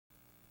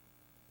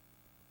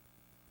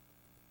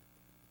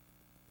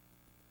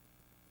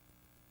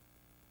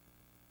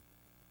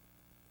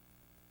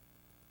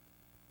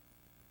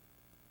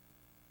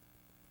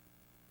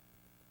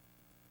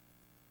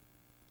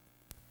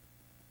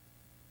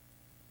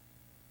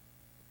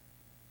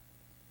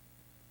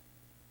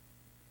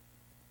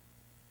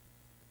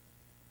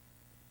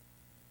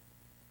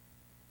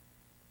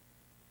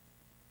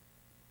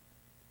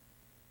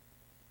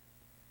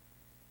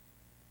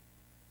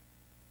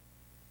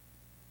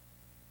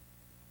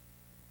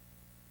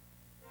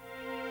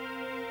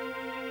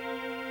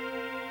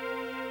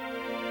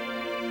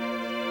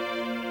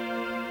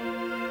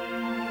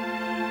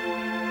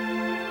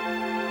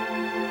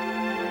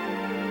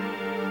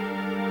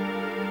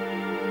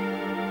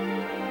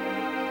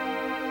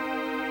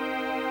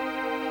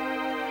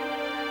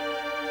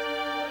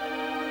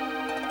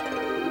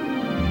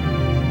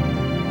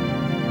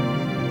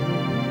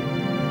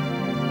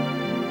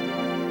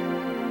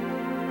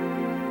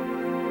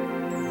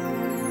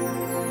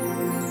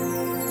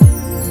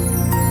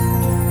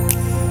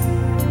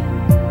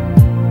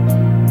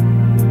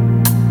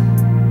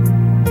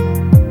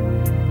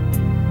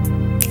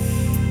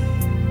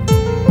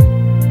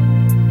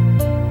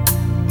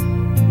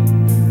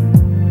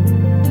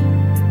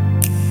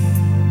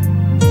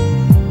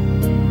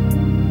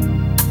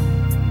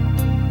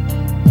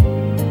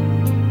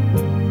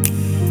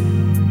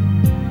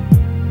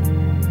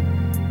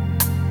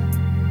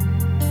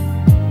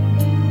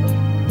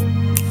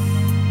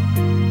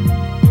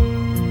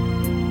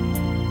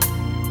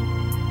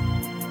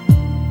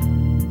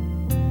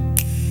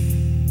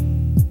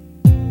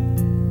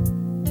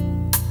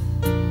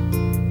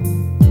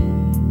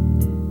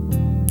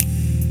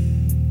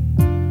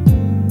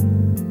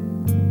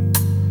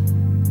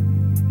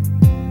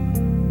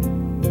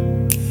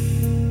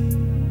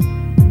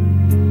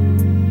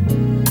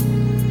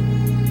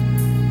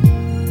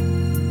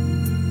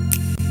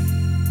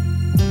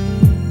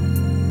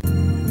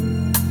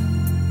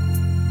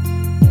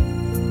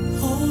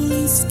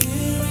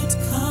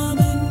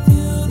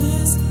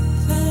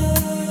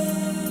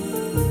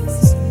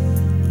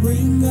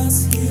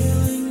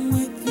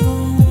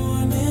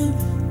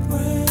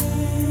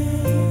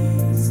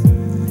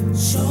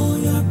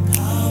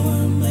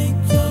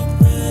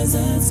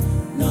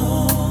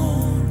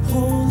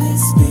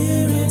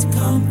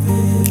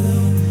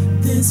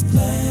this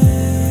place.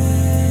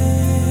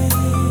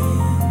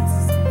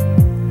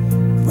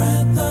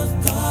 Breath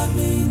of God,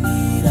 we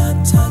need a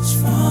touch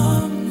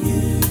from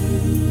you.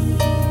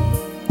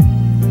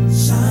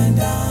 Shine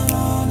down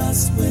on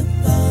us with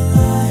the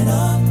light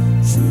of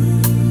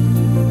truth.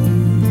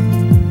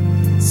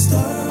 Stir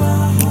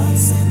our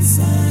hearts and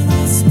set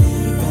our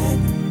spirit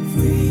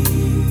free.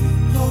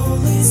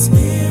 Holy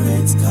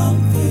Spirit, come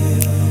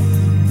fill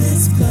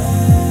this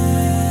place.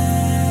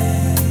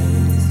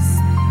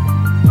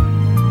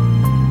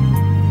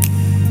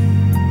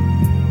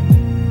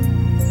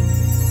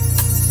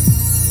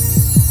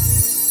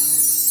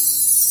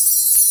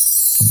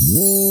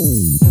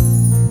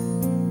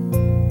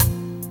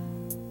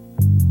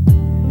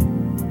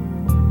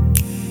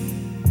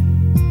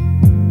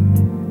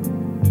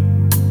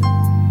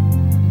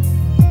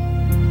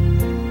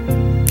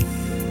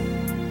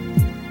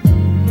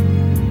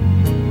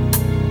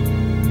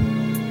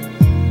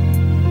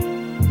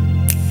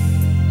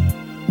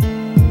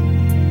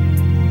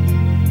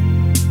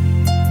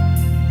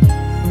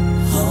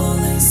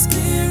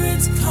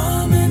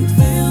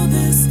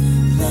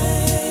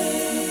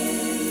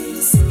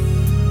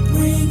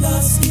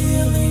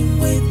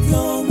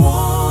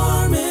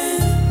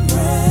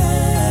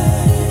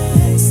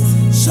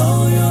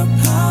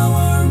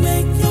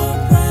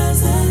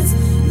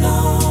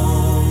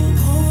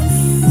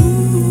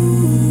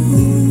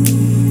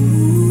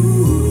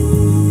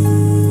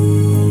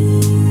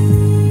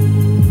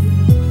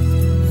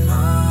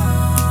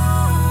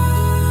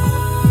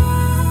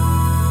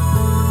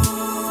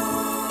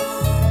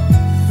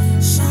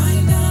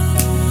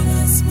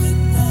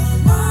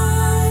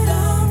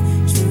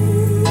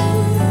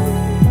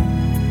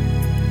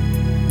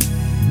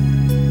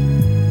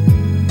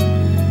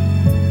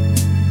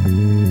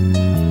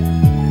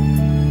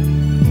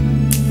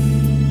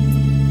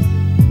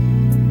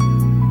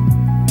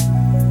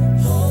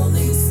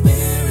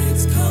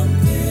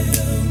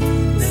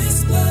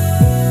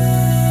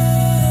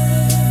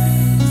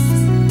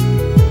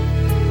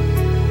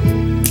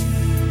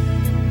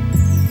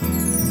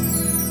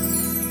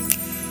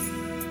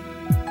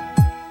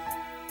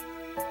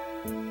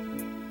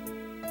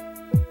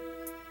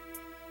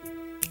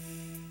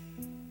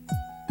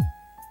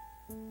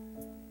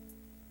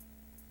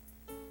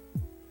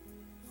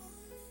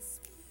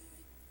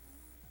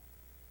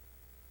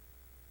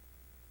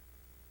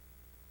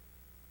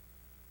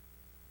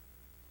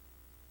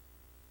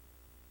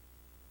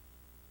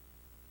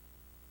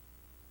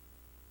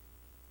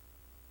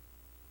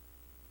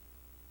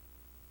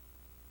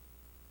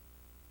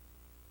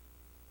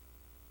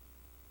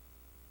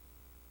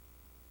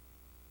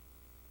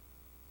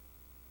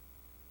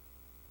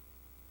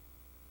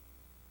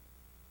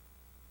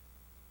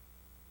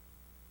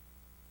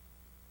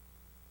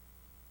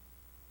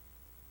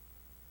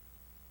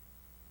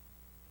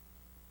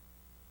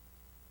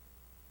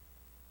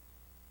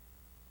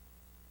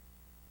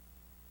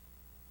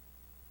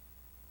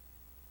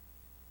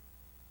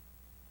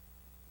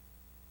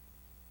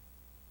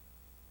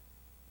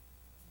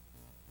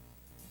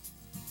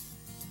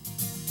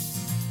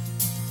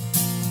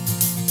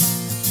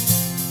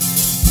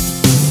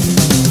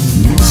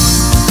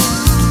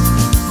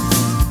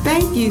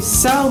 Thank you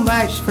so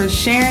much for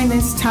sharing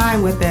this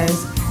time with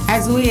us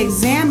as we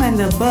examine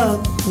the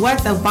book,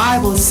 What the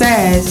Bible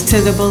Says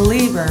to the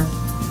Believer,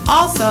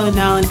 also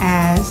known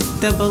as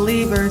the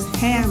Believer's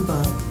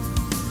Handbook.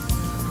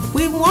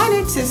 We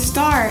wanted to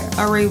start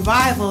a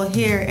revival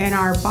here in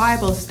our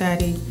Bible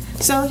study,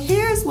 so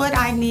here's what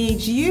I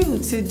need you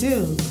to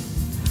do.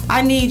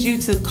 I need you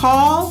to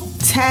call,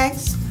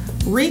 text,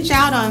 reach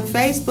out on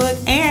Facebook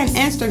and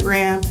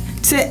Instagram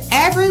to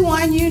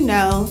everyone you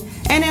know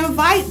and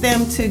invite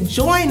them to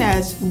join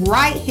us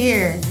right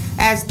here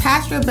as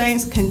Pastor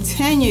Banks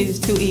continues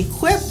to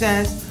equip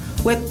us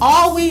with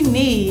all we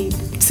need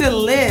to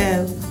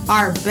live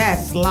our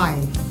best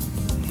life.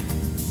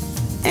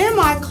 In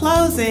my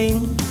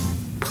closing,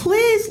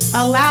 please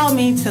allow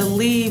me to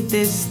leave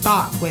this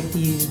thought with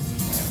you.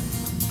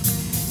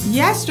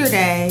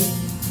 Yesterday,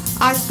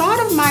 I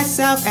thought of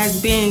myself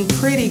as being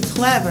pretty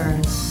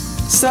clever,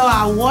 so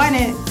I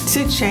wanted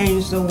to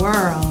change the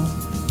world.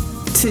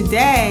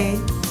 Today,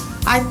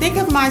 I think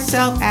of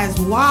myself as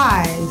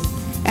wise,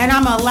 and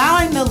I'm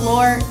allowing the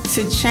Lord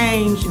to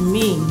change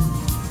me.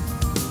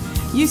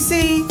 You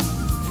see,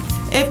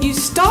 if you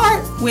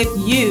start with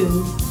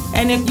you,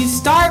 and if you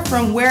start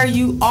from where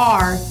you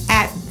are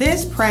at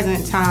this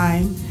present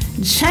time,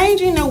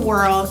 changing the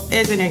world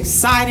is an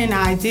exciting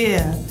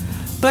idea,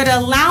 but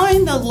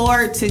allowing the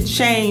Lord to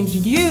change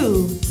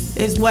you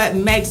is what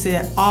makes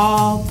it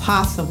all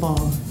possible.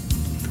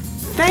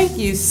 Thank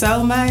you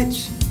so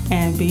much,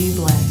 and be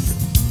blessed.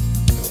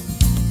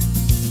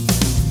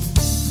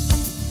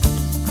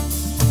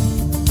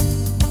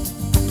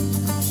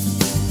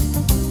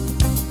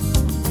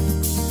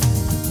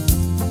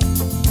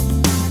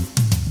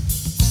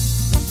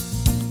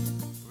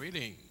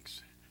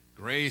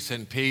 Grace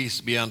and peace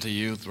be unto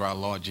you through our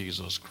Lord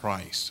Jesus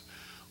Christ.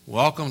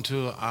 Welcome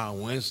to our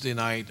Wednesday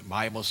night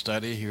Bible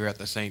study here at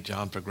the St.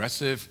 John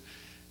Progressive.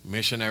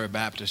 Missionary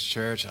Baptist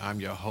Church. I'm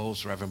your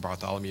host, Reverend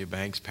Bartholomew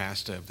Banks,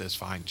 pastor of this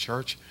fine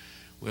church.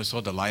 We're so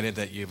delighted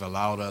that you've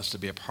allowed us to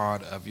be a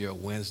part of your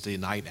Wednesday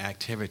night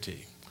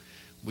activity.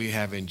 We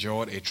have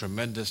enjoyed a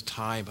tremendous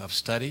time of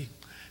study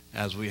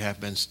as we have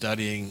been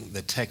studying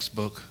the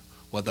textbook,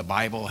 What the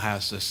Bible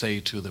Has to Say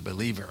to the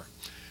Believer.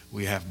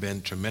 We have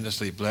been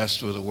tremendously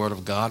blessed with the Word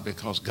of God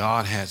because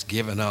God has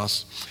given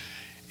us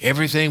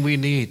everything we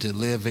need to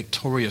live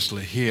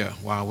victoriously here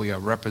while we are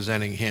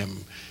representing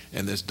Him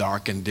in this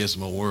dark and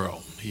dismal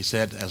world. He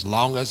said, as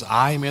long as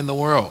I'm in the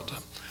world,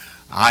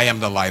 I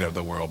am the light of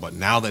the world. But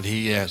now that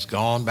He has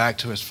gone back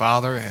to His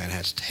Father and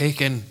has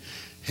taken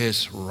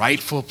His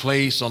rightful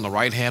place on the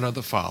right hand of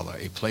the Father,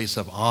 a place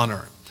of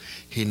honor,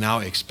 He now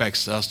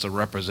expects us to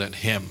represent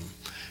Him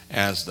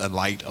as the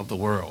light of the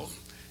world.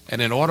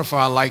 And in order for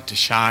our light to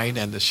shine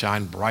and to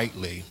shine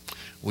brightly,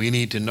 we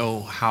need to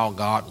know how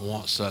God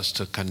wants us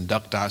to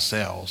conduct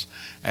ourselves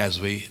as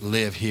we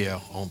live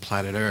here on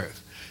planet Earth.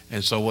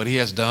 And so what He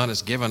has done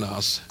is given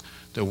us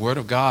the Word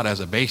of God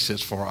as a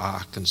basis for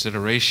our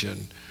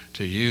consideration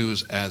to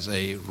use as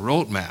a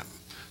roadmap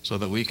so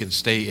that we can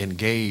stay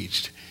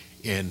engaged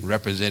in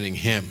representing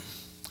Him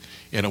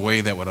in a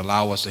way that would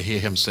allow us to hear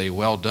Him say,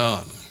 well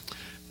done,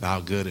 thou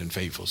good and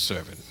faithful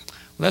servant.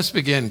 Let's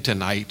begin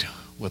tonight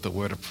with a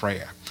word of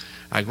prayer.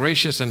 Our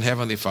gracious and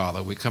heavenly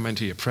Father, we come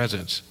into your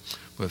presence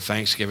with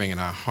thanksgiving in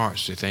our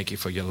hearts. We thank you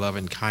for your love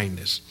and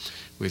kindness.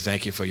 We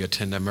thank you for your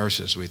tender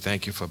mercies. We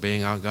thank you for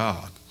being our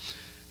God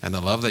and the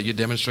love that you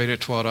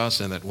demonstrated toward us,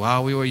 and that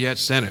while we were yet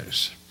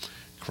sinners,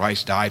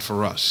 Christ died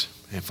for us.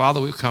 And Father,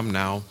 we've come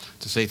now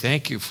to say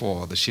thank you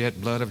for the shed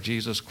blood of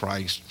Jesus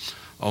Christ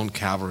on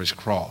Calvary's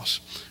cross.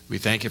 We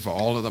thank you for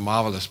all of the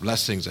marvelous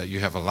blessings that you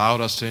have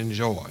allowed us to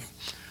enjoy,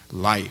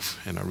 life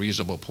and a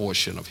reasonable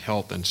portion of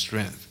health and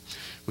strength.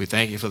 We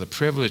thank you for the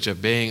privilege of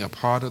being a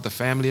part of the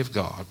family of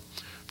God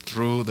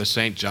through the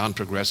St. John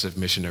Progressive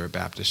Missionary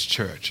Baptist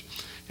Church.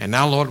 And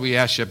now, Lord, we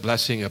ask your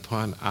blessing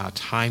upon our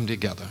time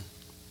together.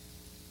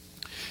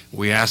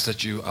 We ask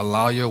that you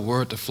allow your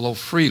word to flow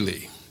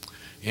freely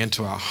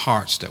into our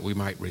hearts, that we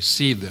might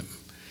receive them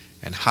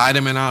and hide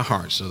them in our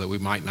hearts so that we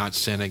might not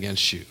sin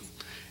against you.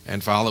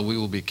 And Father, we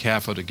will be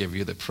careful to give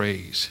you the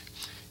praise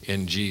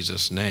in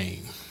Jesus'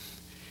 name.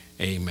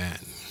 Amen.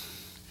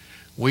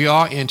 We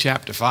are in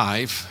chapter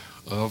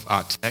 5 of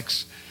our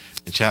text,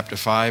 and chapter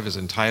 5 is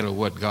entitled,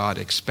 What God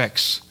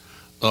Expects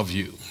of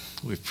You.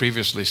 We've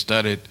previously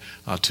studied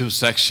two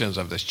sections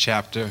of this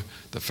chapter,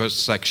 the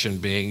first section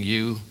being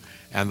you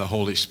and the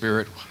Holy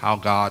Spirit, how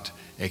God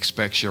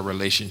expects your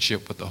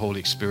relationship with the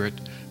Holy Spirit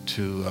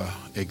to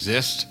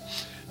exist.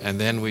 And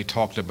then we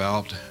talked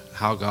about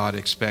how God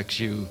expects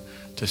you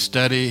to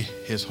study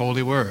His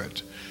holy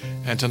word.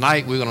 And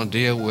tonight we're going to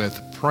deal with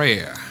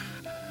prayer,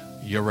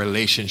 your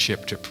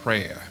relationship to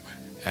prayer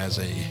as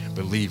a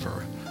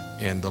believer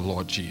in the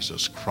Lord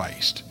Jesus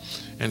Christ.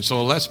 And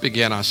so let's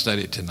begin our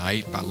study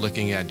tonight by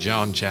looking at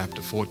John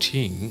chapter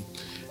 14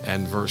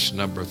 and verse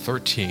number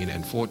 13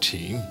 and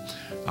 14.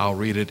 I'll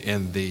read it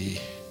in the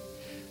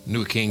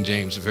New King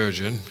James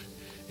Version.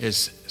 It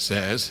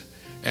says,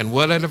 and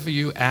whatever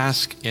you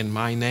ask in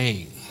my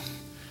name,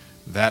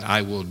 that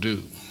I will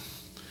do,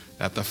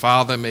 that the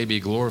Father may be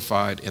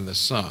glorified in the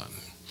Son.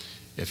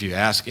 If you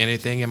ask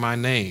anything in my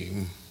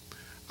name,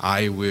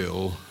 I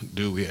will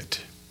do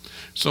it.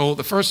 So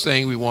the first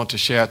thing we want to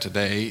share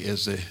today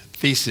is the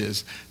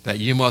thesis that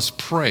you must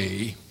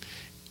pray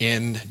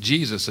in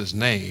Jesus'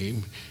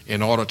 name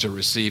in order to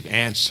receive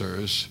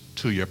answers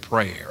to your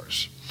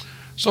prayers.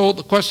 So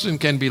the question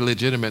can be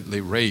legitimately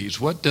raised.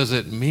 What does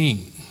it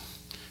mean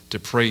to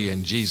pray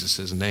in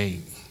Jesus'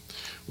 name?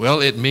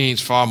 Well, it means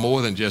far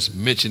more than just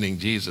mentioning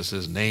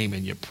Jesus' name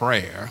in your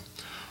prayer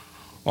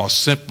or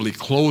simply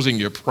closing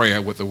your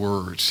prayer with the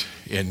words,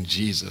 in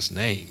Jesus'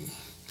 name.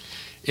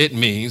 It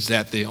means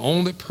that the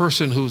only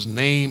person whose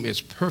name is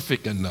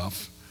perfect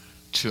enough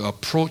to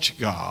approach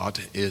God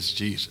is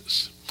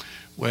Jesus.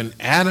 When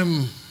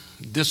Adam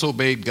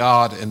disobeyed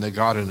God in the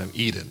Garden of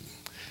Eden,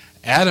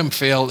 Adam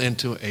fell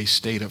into a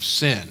state of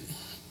sin.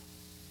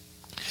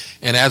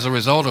 And as a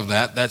result of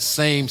that, that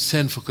same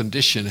sinful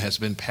condition has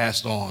been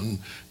passed on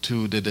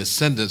to the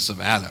descendants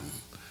of Adam.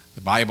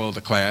 The Bible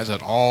declares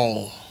that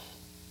all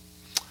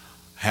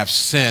have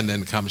sinned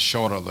and come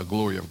short of the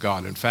glory of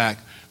God. In fact,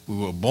 we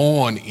were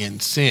born in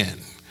sin.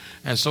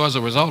 And so as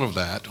a result of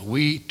that,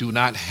 we do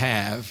not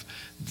have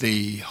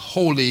the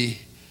holy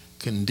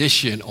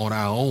condition on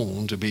our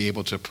own to be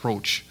able to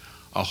approach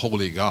a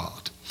holy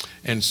God.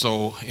 And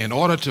so in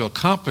order to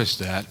accomplish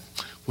that,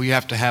 we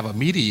have to have a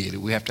mediator.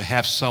 We have to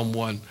have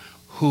someone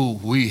who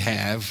we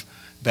have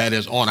that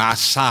is on our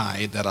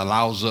side that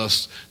allows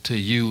us to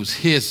use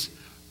His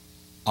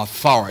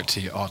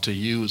authority or to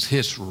use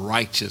His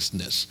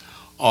righteousness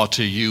or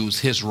to use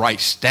His right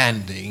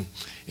standing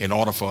in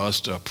order for us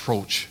to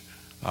approach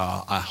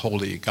a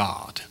holy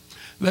God.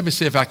 Let me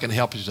see if I can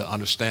help you to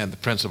understand the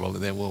principle,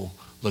 and then we'll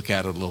look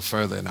at it a little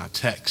further in our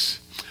text.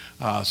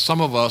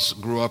 Some of us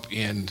grew up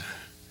in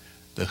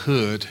the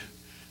hood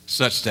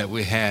such that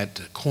we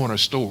had corner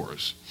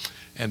stores.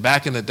 And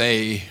back in the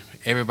day,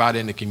 everybody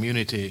in the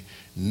community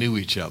knew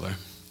each other.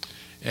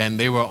 And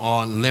they were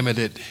on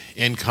limited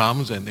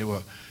incomes, and they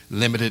were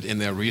limited in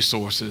their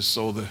resources.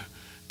 So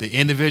the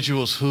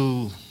individuals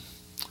who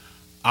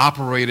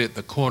operated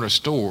the corner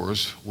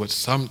stores would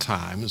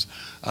sometimes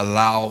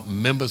allow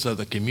members of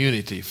the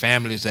community,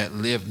 families that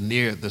lived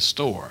near the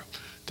store,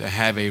 to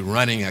have a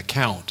running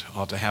account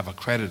or to have a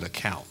credit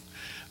account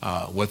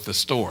with the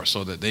store,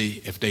 so that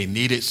if they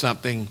needed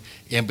something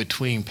in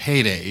between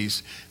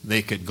paydays,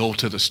 they could go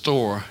to the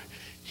store.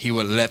 He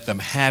would let them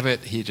have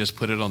it. He just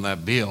put it on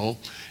that bill,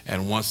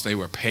 and once they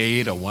were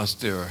paid or once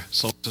their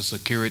Social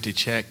Security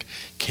check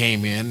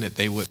came in, that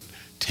they would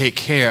take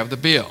care of the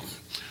bill.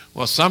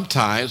 Well,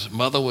 sometimes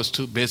mother was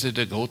too busy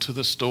to go to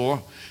the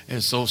store,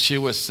 and so she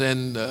would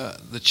send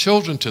the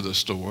children to the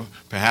store,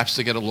 perhaps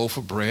to get a loaf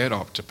of bread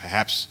or to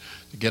perhaps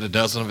get a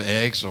dozen of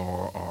eggs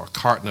or a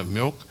carton of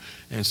milk.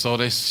 And so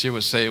she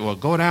would say, well,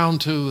 go down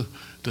to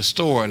the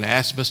store and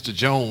ask Mr.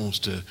 Jones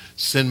to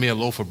send me a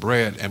loaf of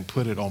bread and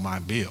put it on my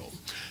bill.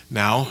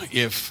 Now,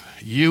 if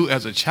you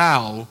as a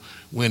child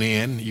went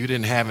in, you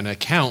didn't have an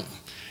account,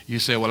 you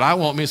say, well, I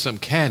want me some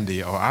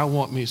candy, or I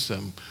want me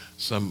some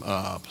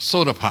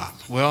soda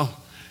pop. Well,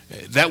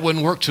 that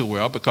wouldn't work too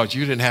well because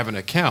you didn't have an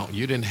account.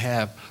 You didn't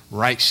have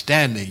right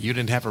standing. You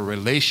didn't have a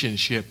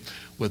relationship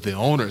with the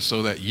owner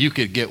so that you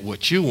could get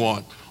what you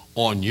want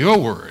on your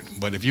word.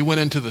 But if you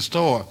went into the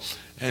store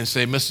and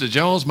say, Mr.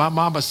 Jones, my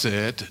mama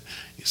said,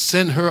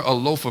 send her a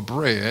loaf of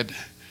bread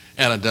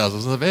and a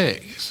dozen of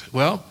eggs.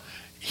 Well,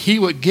 he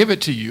would give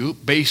it to you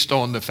based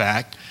on the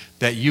fact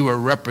that you were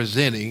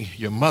representing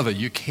your mother.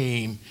 You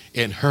came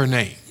in her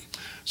name.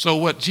 So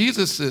what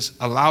Jesus is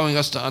allowing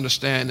us to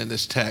understand in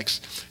this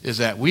text is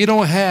that we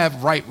don't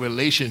have right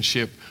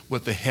relationship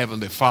with the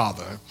Heavenly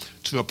Father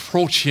to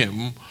approach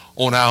him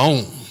on our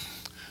own.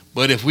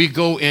 But if we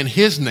go in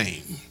his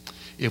name,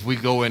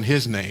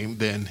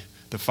 then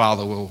the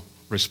Father will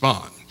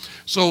respond.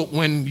 So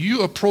when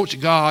you approach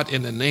God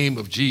in the name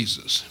of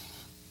Jesus,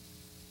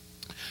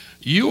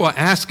 you are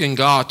asking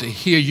God to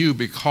hear you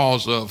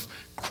because of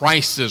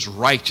Christ's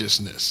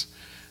righteousness,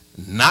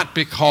 not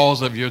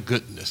because of your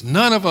goodness.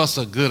 None of us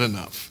are good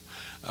enough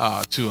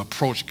to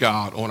approach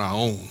God on our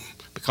own,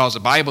 because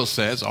the Bible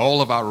says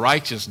all of our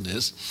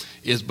righteousness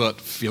is but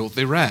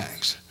filthy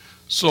rags.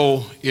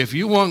 So if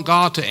you want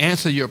God to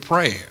answer your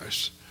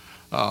prayers,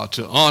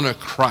 to honor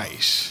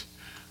Christ,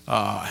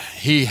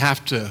 you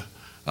have to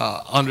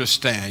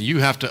understand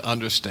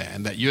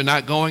that you're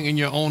not going in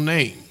your own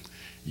name.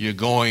 You're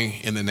going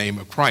in the name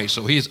of Christ.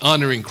 So he's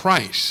honoring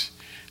Christ.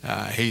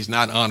 He's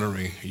not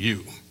honoring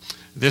you.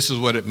 This is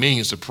what it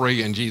means to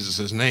pray in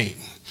Jesus' name.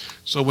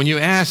 So when you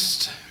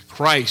ask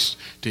Christ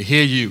to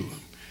hear you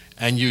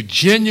and you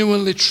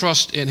genuinely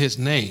trust in his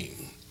name,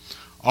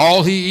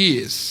 all he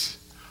is,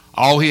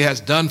 all he has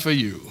done for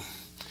you,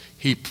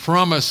 he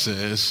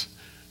promises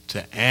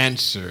to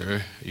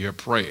answer your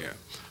prayer.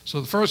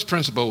 So the first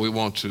principle we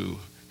want to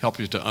help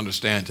you to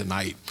understand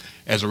tonight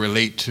as it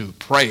relates to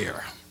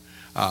prayer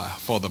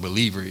for the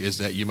believer is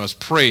that you must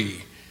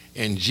pray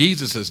in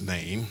Jesus'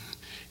 name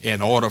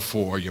in order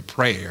for your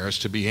prayers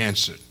to be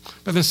answered.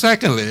 But then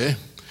secondly,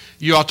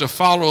 you ought to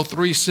follow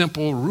 3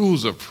 simple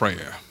rules of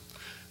prayer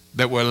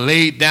that were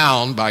laid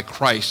down by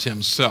Christ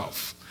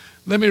himself.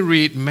 Let me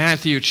read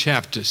Matthew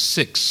chapter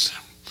 6,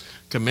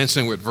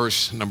 commencing with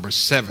verse number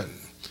 7,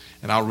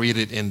 and I'll read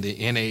it in the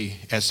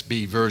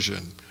NASB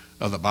version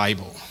of the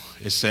Bible.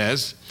 It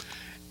says,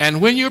 "And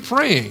when you're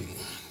praying,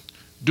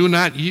 do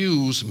not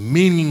use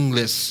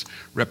meaningless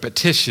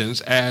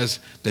repetitions as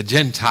the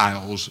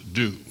Gentiles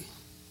do,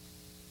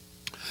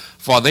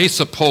 for they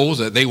suppose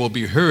that they will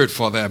be heard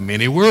for their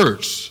many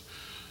words.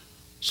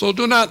 So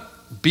do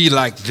not be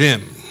like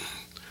them,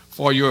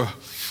 for your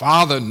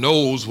Father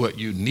knows what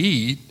you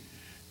need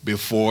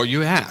before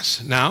you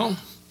ask." Now,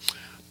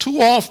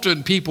 too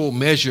often people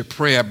measure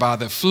prayer by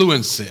the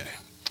fluency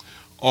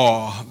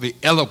or the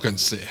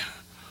eloquency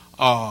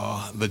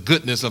or the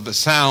goodness of the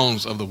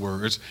sounds of the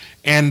words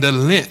and the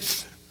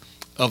length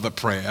of the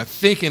prayer,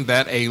 thinking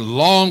that a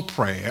long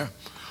prayer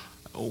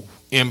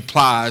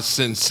implies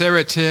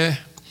sincerity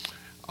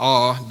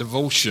or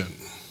devotion.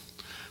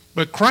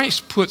 But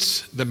Christ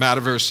puts the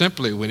matter very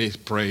simply when he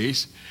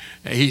prays.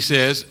 He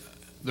says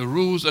the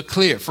rules are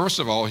clear. First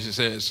of all, he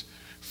says,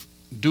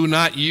 do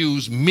not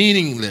use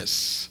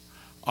meaningless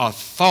or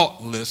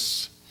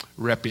thoughtless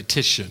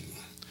repetition.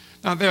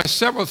 Now, there are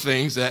several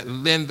things that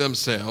lend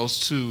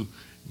themselves to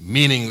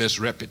meaningless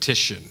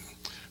repetition.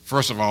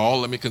 First of all,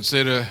 let me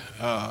consider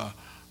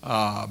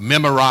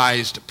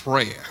memorized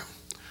prayer.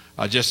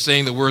 Just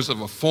saying the words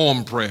of a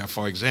form prayer,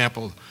 for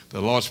example,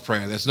 the Lord's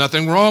Prayer. There's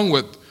nothing wrong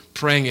with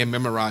praying a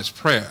memorized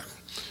prayer,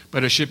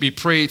 but it should be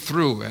prayed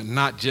through and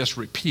not just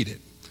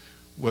repeated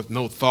with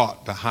no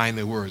thought behind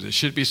the words. It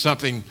should be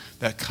something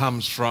that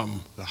comes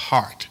from the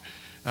heart.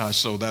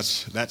 So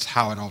that's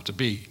how it ought to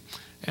be.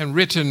 And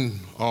written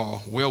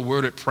or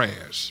well-worded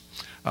prayers,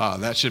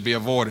 that should be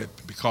avoided,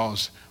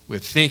 because we're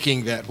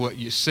thinking that what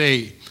you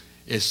say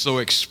is so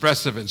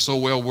expressive and so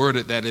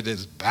well-worded that it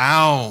is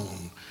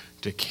bound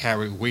to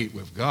carry weight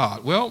with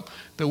God? Well,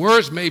 the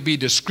words may be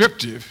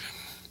descriptive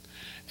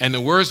and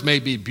the words may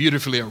be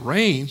beautifully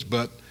arranged,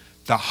 but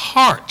the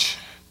heart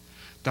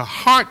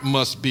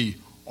must be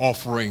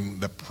offering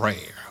the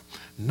prayer.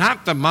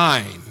 Not the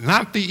mind,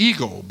 not the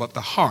ego, but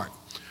the heart.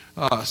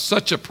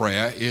 Such a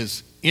prayer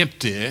is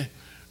empty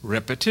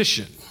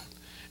repetition.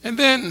 And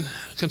then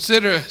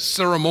consider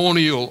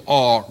ceremonial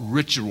or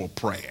ritual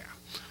prayer,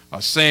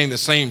 saying the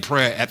same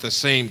prayer at the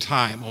same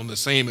time on the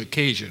same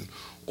occasion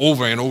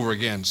over and over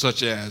again,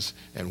 such as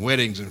in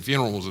weddings and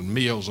funerals and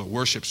meals or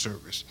worship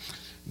service.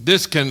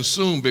 This can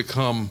soon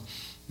become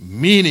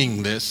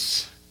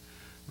meaningless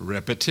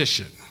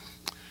repetition.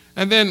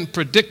 And then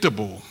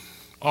predictable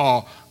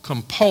or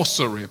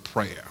compulsory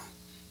prayer.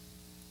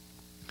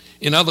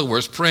 In other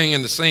words, praying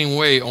in the same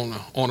way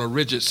on a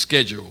rigid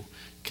schedule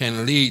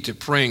can lead to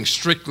praying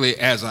strictly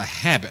as a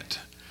habit,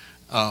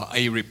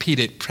 a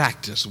repeated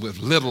practice with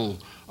little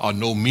or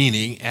no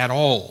meaning at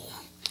all.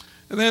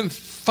 And then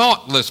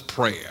thoughtless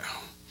prayer,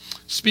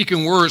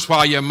 speaking words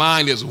while your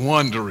mind is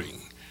wandering.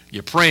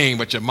 You're praying,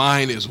 but your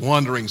mind is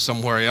wandering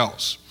somewhere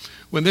else.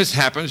 When this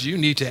happens, you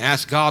need to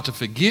ask God to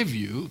forgive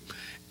you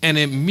and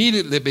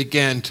immediately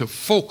begin to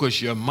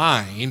focus your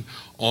mind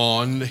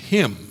on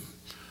Him.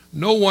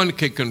 No one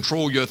can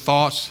control your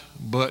thoughts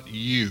but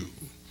you.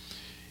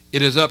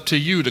 It is up to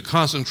you to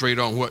concentrate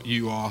on what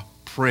you are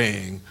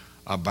praying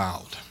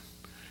about.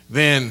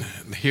 Then,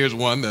 here's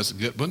one that's a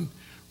good one.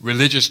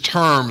 Religious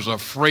terms or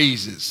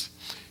phrases.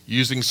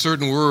 Using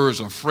certain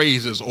words or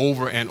phrases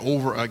over and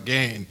over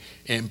again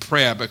in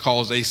prayer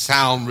because they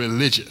sound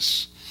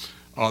religious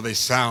or they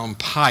sound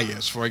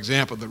pious. For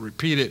example, the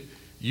repeated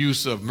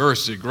use of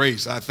mercy,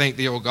 grace. I thank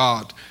thee, O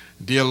God.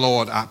 Dear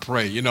Lord, I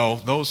pray. You know,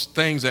 those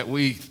things that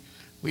we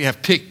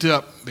have picked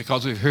up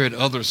because we've heard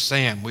others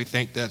say them. We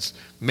think that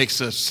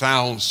makes us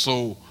sound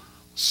so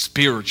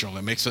spiritual.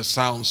 It makes us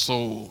sound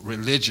so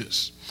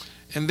religious.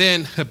 And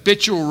then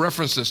habitual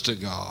references to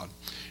God,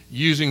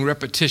 using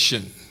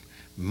repetition,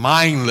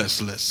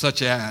 mindlessness,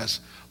 such as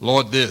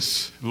Lord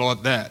this,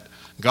 Lord that,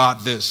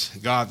 God this,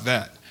 God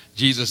that,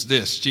 Jesus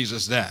this,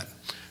 Jesus that.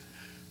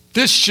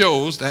 This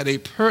shows that a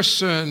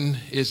person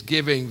is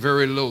giving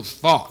very little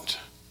thought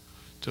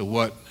to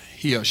what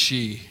he or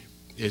she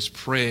is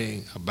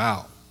praying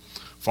about.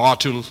 Far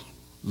too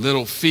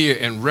little fear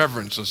and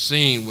reverence are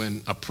seen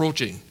when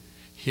approaching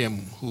Him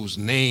whose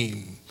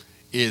name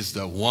is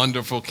the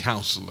Wonderful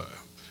Counselor,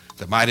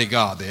 the Mighty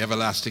God, the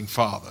Everlasting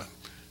Father,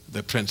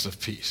 the Prince of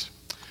Peace.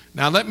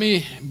 Now let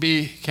me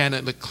be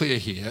candidly clear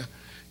here.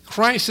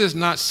 Christ is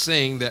not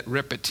saying that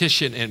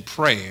repetition in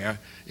prayer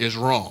is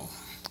wrong.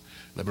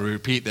 Let me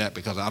repeat that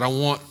because I don't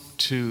want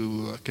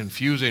to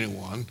confuse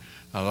anyone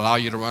and allow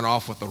you to run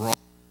off with the wrong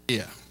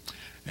idea.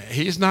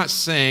 He's not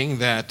saying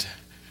that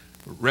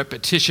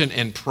repetition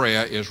in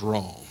prayer is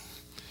wrong.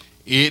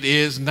 It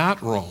is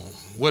not wrong.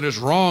 What is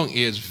wrong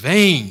is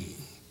vain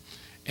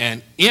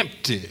and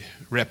empty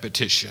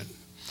repetition.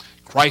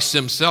 Christ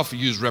Himself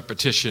used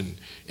repetition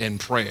in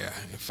prayer.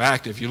 In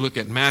fact, if you look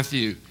at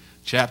Matthew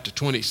chapter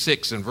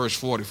 26 and verse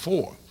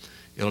 44,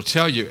 it'll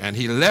tell you, and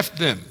He left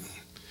them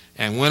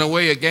and went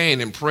away again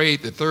and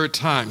prayed the third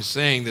time,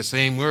 saying the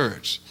same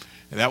words.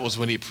 And that was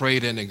when He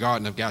prayed in the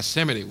Garden of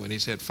Gethsemane, when He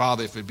said,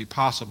 Father, if it be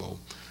possible,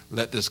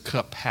 let this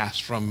cup pass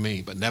from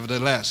me. But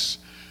nevertheless,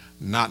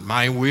 not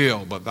my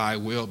will, but thy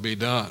will be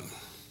done.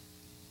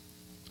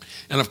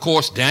 And of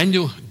course,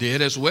 Daniel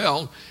did as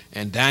well.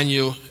 And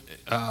Daniel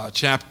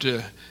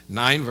chapter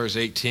 9, verse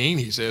 18,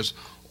 he says,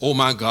 O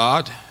my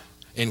God,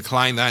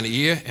 incline thine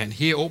ear and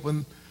hear,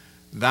 open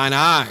thine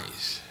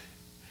eyes,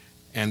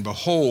 and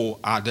behold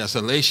our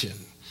desolation,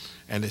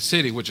 and the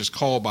city which is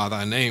called by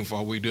thy name,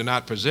 for we do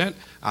not present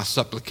our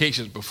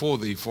supplications before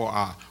thee for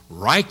our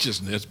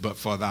righteousness, but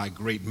for thy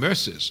great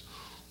mercies.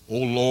 O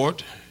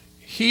Lord,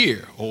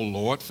 hear. O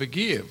Lord,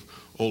 forgive.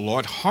 O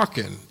Lord,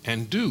 hearken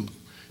and do.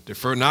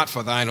 Defer not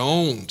for thine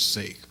own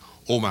sake,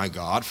 O my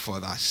God, for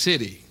thy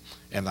city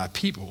and thy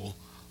people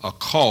are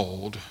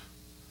called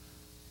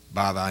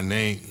by thy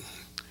name.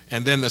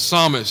 And then the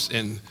psalmist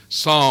in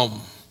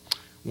Psalm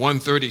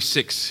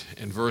 136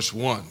 and verse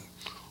 1,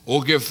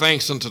 O give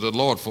thanks unto the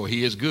Lord, for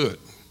He is good,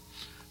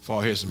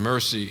 for His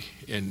mercy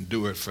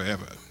endureth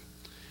forever.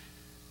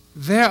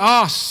 There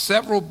are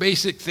several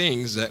basic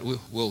things that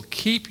will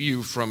keep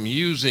you from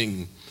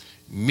using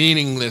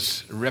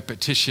meaningless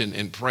repetition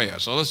in prayer.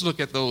 So let's look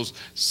at those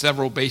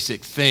several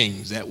basic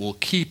things that will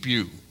keep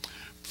you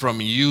from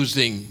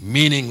using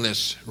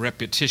meaningless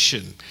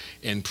repetition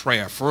in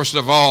prayer. First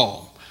of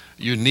all,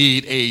 you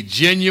need a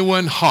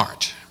genuine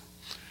heart,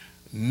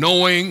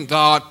 knowing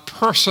God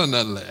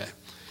personally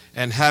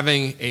and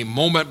having a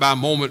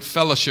moment-by-moment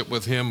fellowship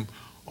with Him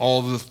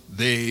all the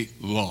day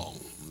long.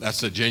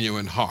 That's a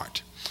genuine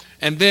heart.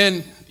 And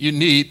then you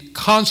need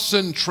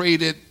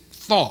concentrated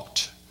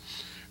thought,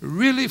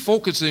 really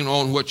focusing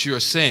on what you're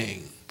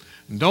saying.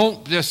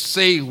 Don't just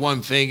say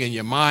one thing and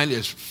your mind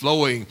is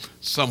flowing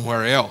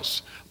somewhere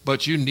else,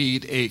 but you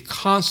need a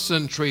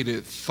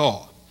concentrated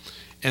thought.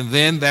 And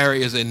then there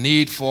is a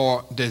need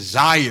for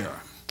desire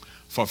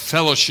for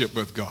fellowship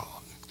with God.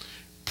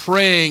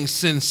 praying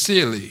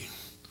sincerely,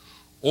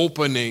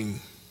 opening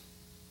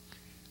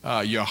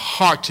your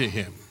heart to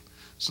him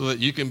so that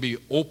you can be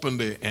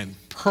openly and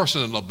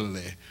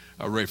personally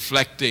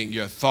reflecting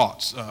your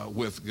thoughts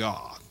with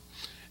God.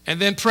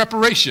 And then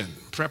preparation,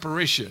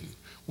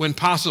 when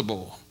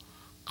possible.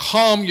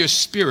 Calm your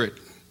spirit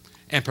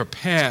and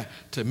prepare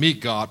to meet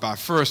God by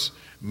first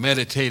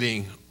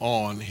meditating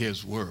on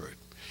his word.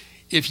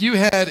 If you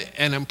had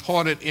an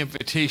important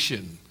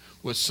invitation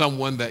with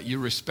someone that you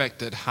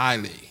respected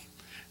highly,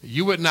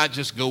 you would not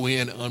just go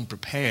in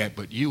unprepared,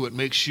 but you would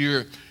make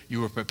sure you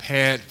were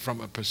prepared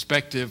from a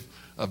perspective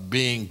of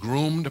being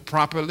groomed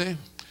properly.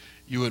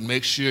 You would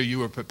make sure you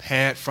were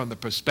prepared from the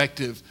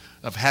perspective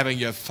of having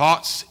your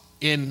thoughts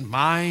in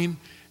mind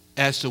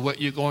as to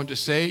what you're going to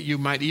say. You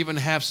might even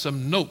have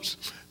some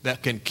notes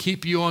that can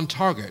keep you on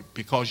target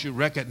because you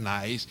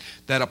recognize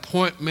that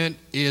appointment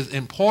is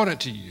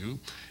important to you,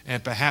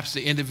 and perhaps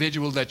the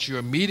individual that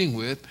you're meeting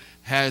with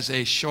has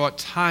a short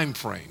time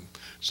frame.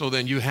 So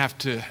then you have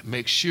to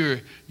make sure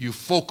you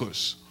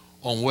focus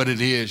on what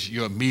it is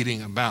you're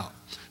meeting about.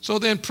 So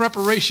then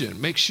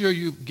preparation, make sure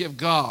you give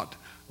God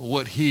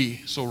what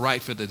he so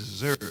rightfully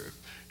deserves,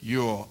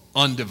 your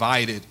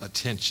undivided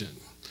attention.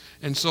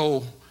 And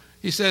so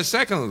he says,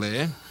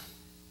 secondly,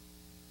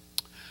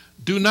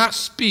 do not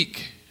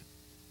speak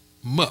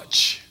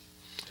much.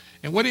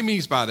 And what he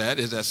means by that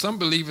is that some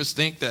believers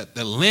think that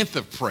the length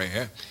of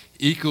prayer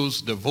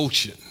equals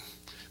devotion.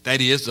 That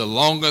is, the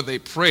longer they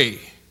pray,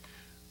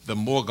 the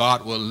more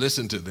God will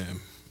listen to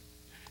them,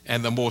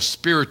 and the more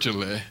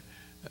spiritually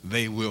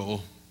they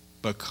will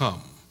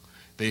become.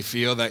 They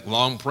feel that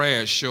long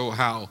prayers show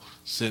how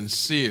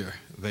sincere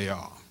they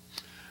are.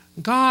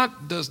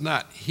 God does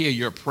not hear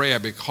your prayer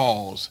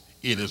because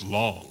it is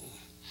long,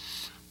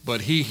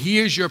 but he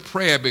hears your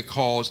prayer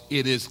because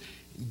it is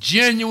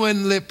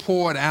genuinely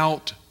poured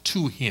out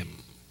to him.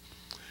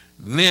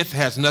 Length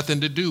has nothing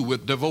to do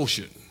with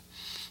devotion,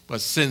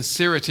 but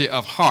sincerity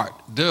of heart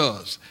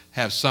does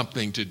have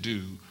something to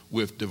do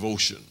with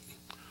devotion.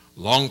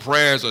 Long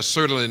prayers are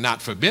certainly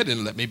not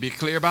forbidden. Let me be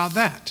clear about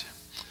that.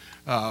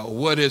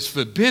 What is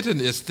forbidden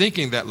is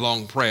thinking that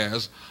long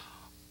prayers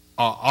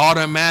are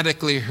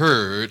automatically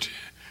heard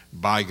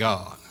by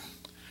God.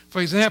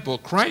 For example,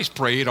 Christ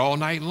prayed all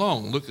night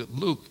long. Look at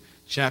Luke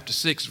chapter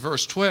 6,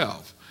 verse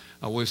 12.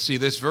 We'll see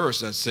this verse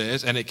that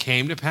says, "And it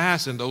came to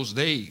pass in those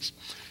days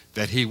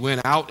that he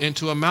went out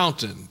into a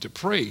mountain to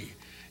pray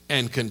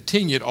and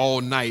continued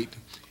all night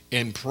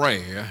in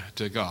prayer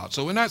to God."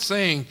 So we're not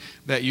saying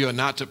that you're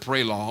not to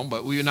pray long,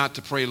 but we're not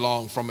to pray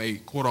long from a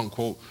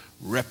quote-unquote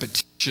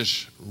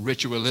repetitious,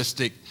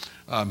 ritualistic,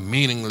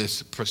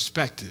 meaningless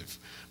perspective,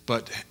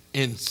 but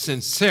in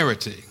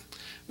sincerity.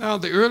 Now,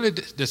 the early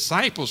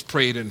disciples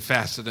prayed and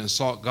fasted and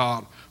sought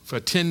God for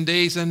 10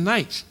 days and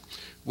nights,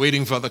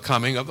 waiting for the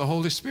coming of the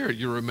Holy Spirit.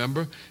 You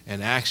remember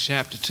in Acts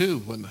chapter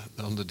 2,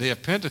 on the day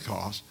of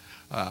Pentecost,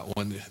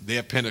 when the day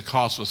of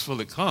Pentecost was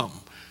fully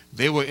come,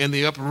 they were in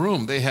the upper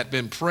room. They had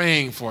been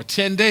praying for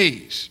 10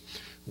 days,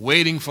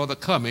 waiting for the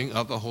coming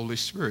of the Holy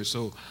Spirit.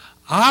 So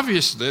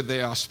obviously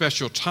there are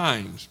special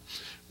times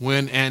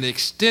when an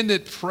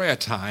extended prayer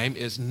time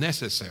is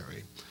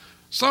necessary.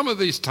 Some of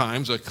these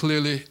times are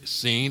clearly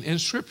seen in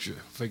Scripture.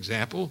 For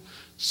example,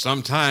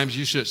 sometimes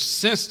you should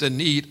sense the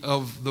need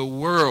of the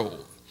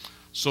world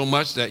so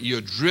much that you're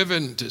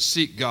driven to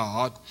seek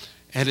God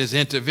and his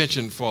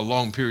intervention for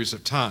long periods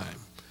of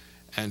time.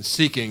 And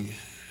seeking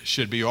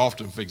should be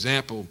often. For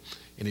example,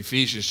 in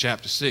Ephesians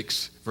chapter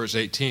 6, verse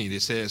 18,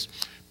 it says,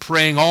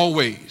 "Praying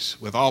always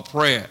with all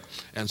prayer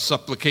and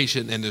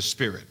supplication in the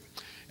Spirit,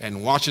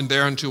 and watching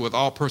thereunto with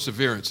all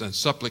perseverance and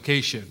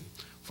supplication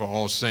for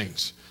all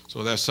saints."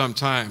 So there's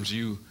sometimes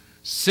you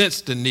sense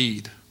the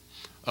need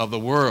of the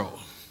world,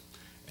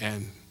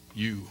 and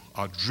you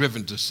are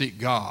driven to seek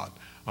God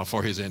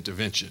for his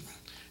intervention.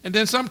 And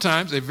then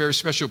sometimes a very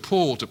special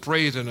pull to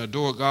praise and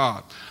adore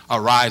God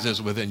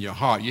arises within your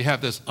heart. You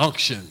have this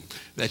unction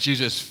that you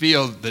just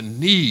feel the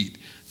need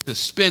to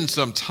spend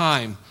some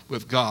time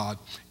with God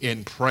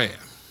in prayer.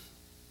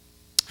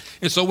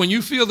 And so when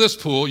you feel this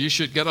pull, you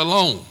should get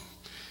alone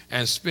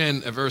and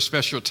spend a very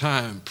special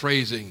time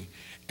praising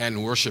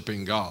and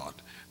worshiping God.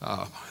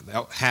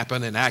 That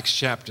happened in Acts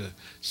chapter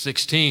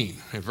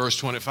 16 and verse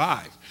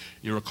 25.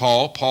 You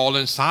recall Paul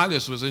and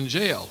Silas was in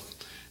jail.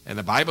 And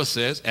the Bible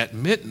says, "At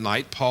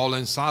midnight, Paul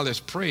and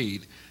Silas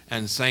prayed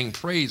and sang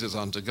praises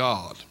unto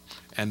God,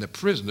 and the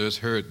prisoners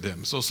heard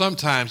them." So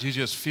sometimes you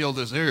just feel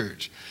this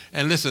urge.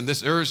 And listen,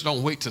 this urge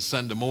don't wait till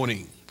Sunday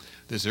morning.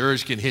 This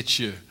urge can hit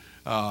you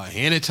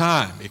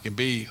anytime. It can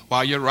be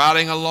while you're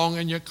riding along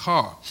in your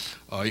car,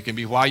 or it can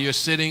be while you're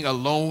sitting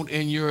alone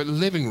in your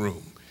living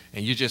room,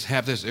 and you just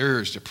have this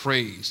urge to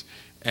praise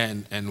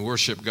and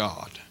worship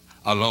God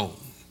alone.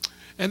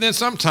 And then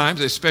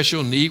sometimes a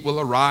special need will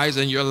arise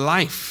in your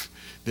life.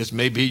 This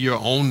may be your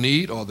own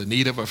need, or the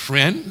need of a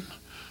friend,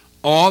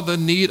 or the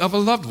need of a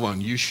loved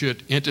one. You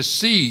should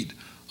intercede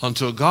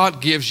until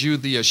God gives you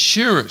the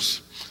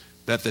assurance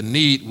that the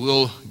need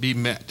will be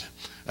met.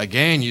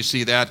 Again, you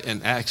see that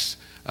in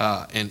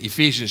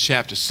Ephesians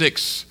chapter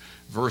 6,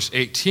 verse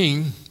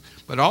 18,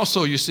 but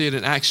also you see it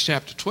in Acts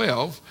chapter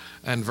 12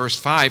 and verse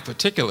 5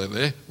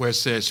 particularly, where it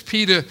says,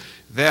 Peter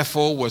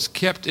therefore was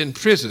kept in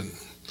prison,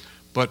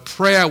 but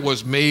prayer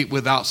was made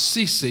without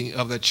ceasing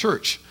of the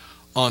church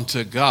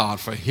unto God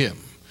for him.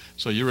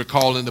 So you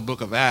recall in the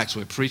book of Acts,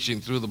 we're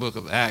preaching through the book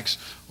of Acts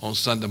on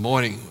Sunday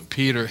morning,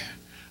 Peter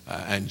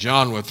and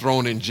John were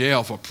thrown in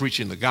jail for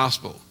preaching the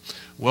gospel.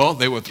 Well,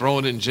 they were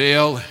thrown in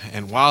jail,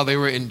 and while they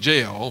were in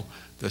jail,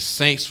 the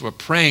saints were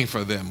praying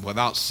for them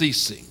without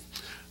ceasing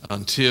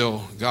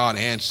until God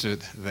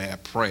answered their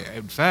prayer.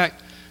 In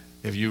fact,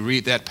 if you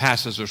read that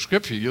passage of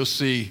scripture, you'll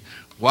see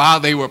while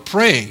they were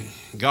praying,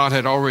 God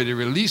had already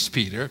released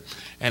Peter,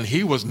 and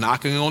he was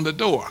knocking on the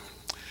door.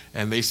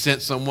 And they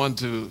sent someone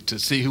to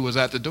see who was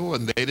at the door,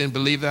 and they didn't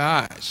believe their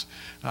eyes.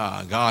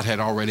 God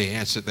had already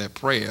answered their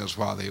prayers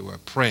while they were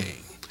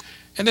praying.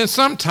 And then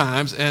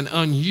sometimes an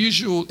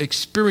unusual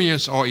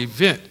experience or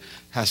event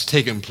has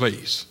taken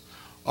place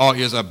or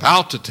is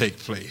about to take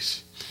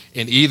place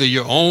in either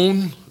your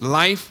own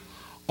life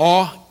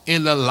or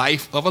in the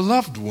life of a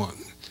loved one.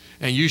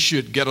 And you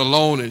should get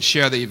alone and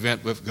share the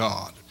event with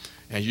God.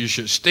 And you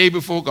should stay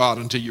before God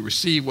until you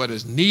receive what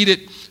is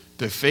needed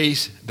to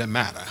face the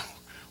matter.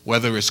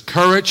 Whether it's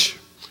courage,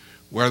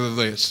 whether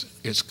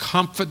it's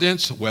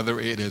confidence, whether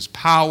it is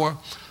power,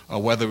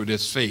 or whether it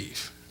is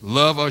faith,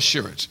 love or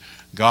assurance,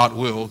 God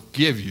will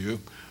give you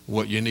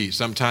what you need.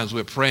 Sometimes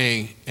we're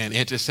praying an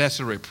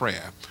intercessory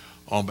prayer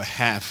on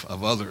behalf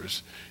of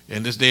others.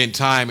 In this day and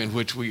time in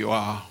which we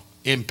are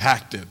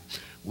impacted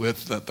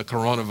with the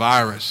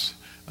coronavirus,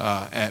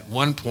 at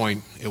one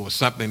point it was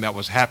something that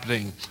was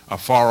happening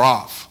afar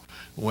off.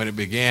 When it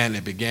began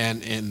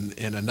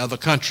in another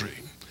country.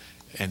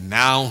 And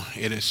now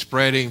it is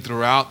spreading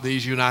throughout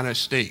these United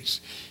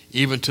States,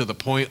 even to the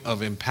point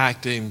of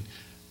impacting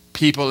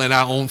people in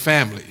our own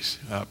families,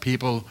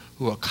 people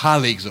who are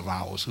colleagues of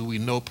ours, who we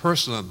know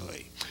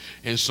personally.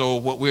 And so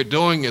what we're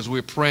doing is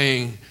we're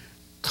praying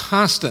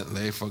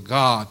constantly for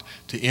God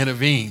to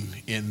intervene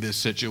in this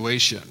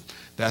situation.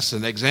 That's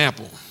an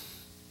example.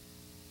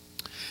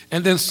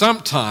 And then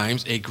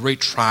sometimes a great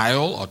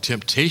trial or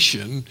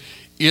temptation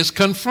is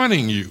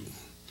confronting you.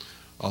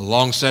 A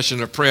long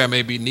session of prayer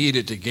may be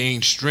needed to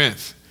gain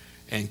strength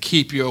and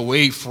keep you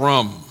away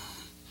from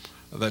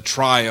the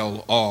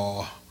trial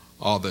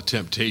or the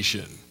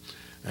temptation.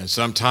 And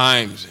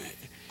sometimes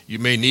you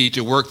may need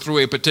to work through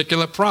a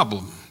particular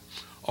problem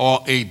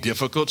or a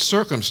difficult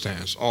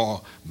circumstance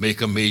or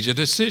make a major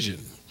decision.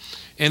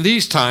 In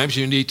these times,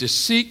 you need to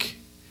seek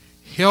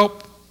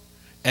help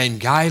and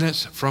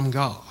guidance from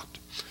God.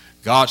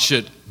 God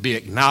should be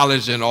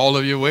acknowledged in all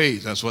of your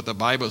ways. That's what the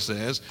Bible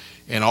says.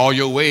 In all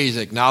your ways,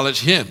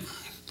 acknowledge him,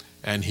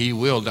 and he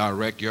will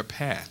direct your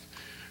path.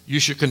 You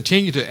should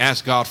continue to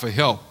ask God for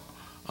help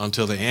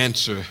until the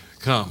answer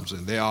comes.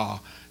 And there are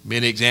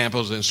many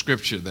examples in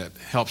Scripture that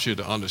helps you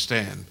to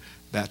understand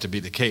that to be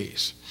the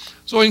case.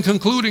 So in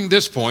concluding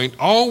this point,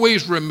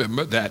 always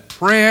remember that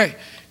prayer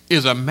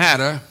is a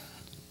matter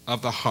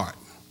of the heart.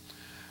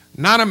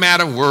 Not a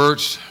matter of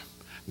words,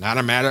 not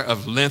a matter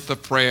of length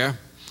of prayer.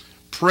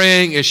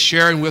 Praying is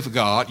sharing with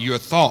God your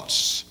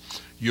thoughts,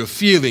 your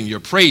feeling, your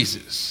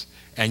praises,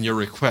 and your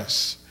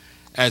requests,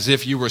 as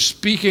if you were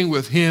speaking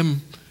with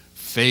him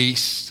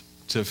face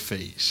to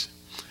face.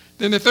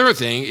 Then the third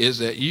thing is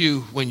that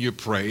when you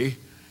pray,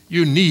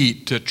 you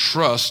need to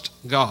trust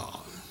God.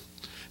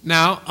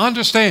 Now,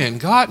 understand,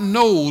 God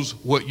knows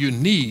what you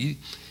need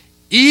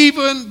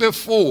even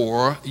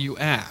before you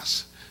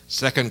ask.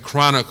 2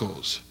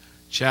 Chronicles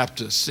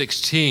chapter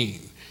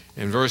 16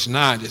 in verse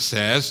 9, it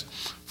says,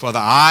 "For the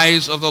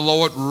eyes of the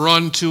Lord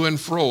run to and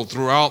fro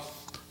throughout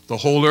the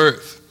whole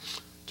earth,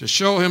 to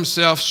show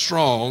himself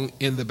strong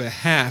in the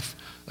behalf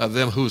of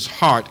them whose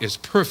heart is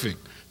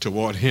perfect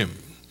toward him.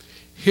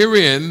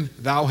 Herein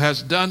thou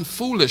hast done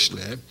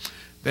foolishly,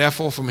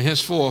 therefore from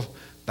henceforth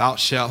thou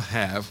shalt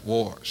have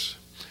wars."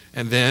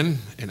 And then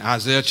in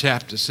Isaiah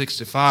chapter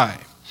 65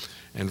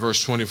 and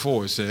verse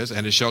 24 it says,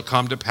 "And it shall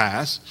come to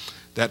pass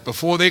that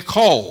before they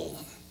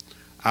call,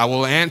 I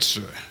will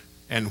answer,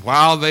 and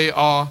while they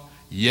are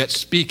yet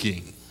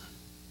speaking,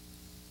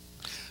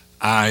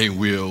 I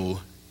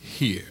will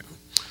hear."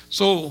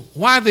 So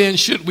why then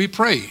should we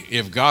pray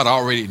if God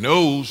already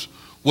knows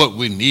what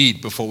we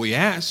need before we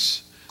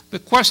ask? The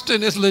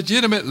question is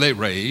legitimately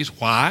raised,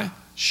 why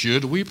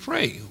should we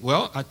pray?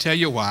 Well, I tell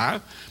you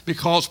why.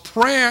 Because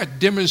prayer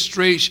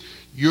demonstrates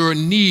your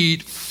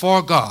need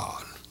for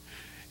God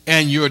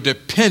and your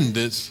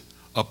dependence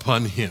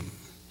upon him.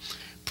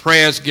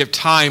 Prayers give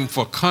time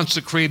for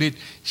consecrated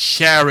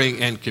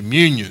sharing and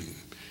communion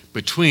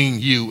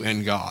between you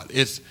and God.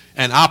 It's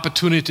an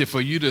opportunity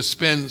for you to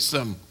spend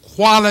some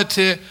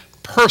quality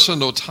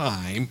personal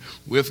time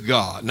with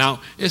God.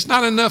 Now, it's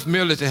not enough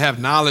merely to have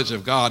knowledge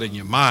of God in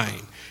your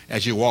mind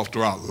as you walk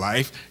throughout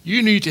life.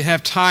 You need to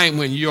have time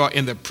when you are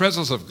in the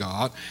presence of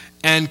God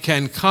and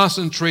can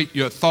concentrate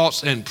your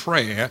thoughts in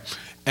prayer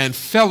and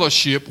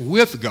fellowship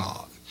with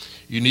God.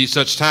 You need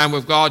such time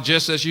with God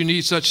just as you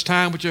need such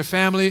time with your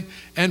family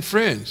and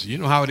friends. You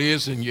know how it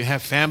is, and you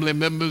have family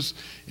members.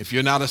 If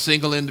you're not a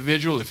single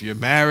individual, if you're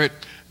married,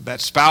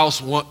 that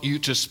spouse wants you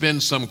to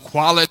spend some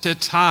quality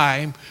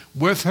time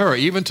with her,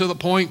 even to the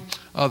point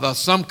that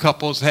some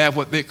couples have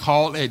what they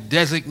call a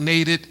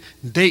designated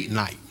date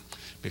night,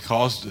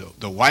 because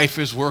the wife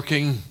is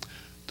working,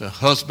 the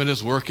husband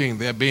is working,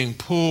 they're being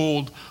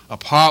pulled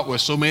apart with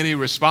so many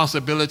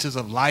responsibilities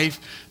of life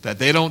that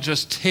they don't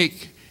just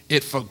take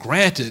it for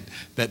granted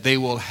that they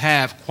will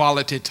have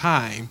quality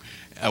time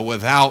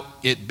without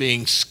it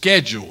being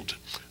scheduled,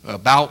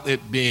 about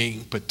it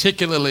being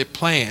particularly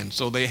planned.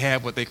 So they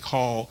have what they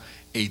call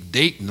a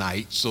date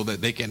night so that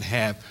they can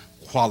have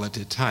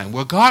quality time.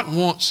 Well, God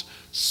wants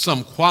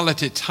some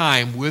quality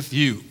time with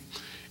you.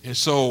 And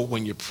so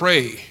when you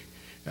pray,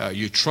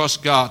 you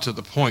trust God to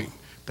the point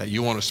that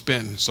you want to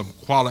spend some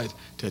quality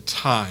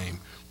time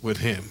with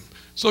him.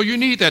 So you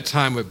need that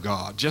time with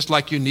God, just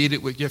like you need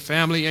it with your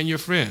family and your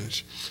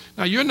friends.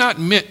 Now, you're not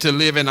meant to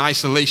live in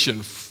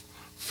isolation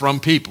from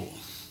people,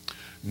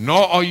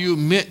 nor are you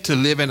meant to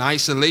live in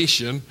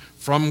isolation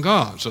from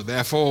God. So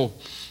therefore,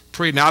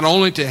 pray not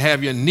only to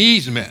have your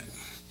needs met,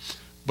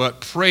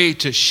 but pray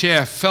to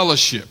share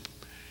fellowship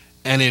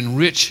and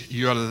enrich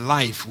your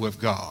life with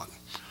God.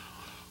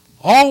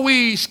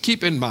 Always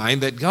keep in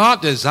mind that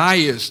God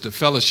desires to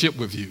fellowship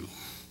with you,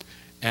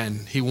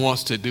 and he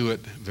wants to do it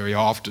very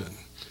often.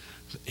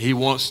 He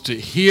wants to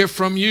hear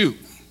from you,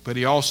 but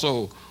he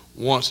also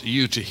wants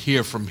you to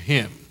hear from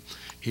him.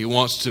 He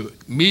wants to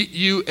meet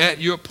you at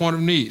your point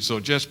of need. So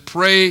just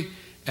pray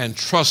and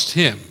trust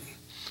him,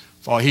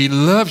 for he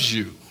loves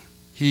you.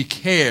 He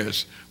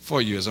cares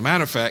for you. As a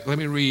matter of fact, let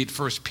me read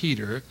 1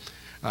 Peter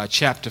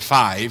chapter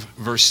 5,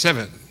 verse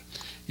 7.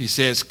 He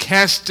says,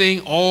 casting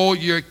all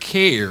your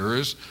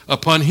cares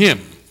upon him,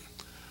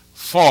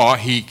 for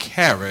he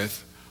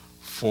careth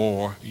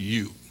for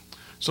you.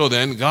 So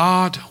then,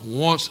 God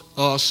wants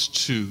us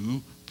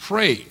to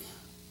pray.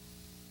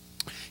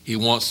 He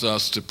wants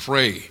us to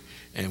pray.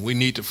 And we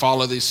need to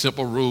follow these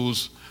simple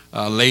rules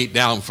laid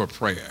down for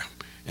prayer.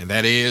 And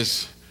that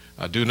is,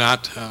 do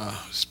not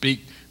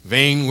speak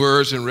vain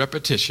words in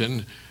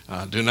repetition.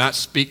 Do not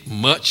speak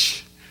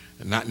much.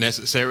 Not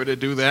necessary to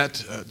do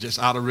that, just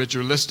out of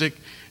ritualistic.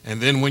 And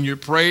then when you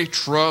pray,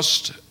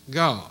 trust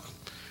God.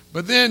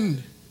 But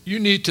then you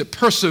need to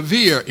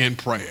persevere in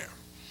prayer.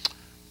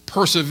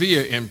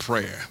 Persevere in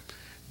prayer.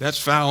 That's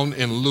found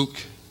in Luke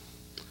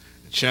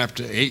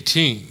chapter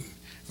 18,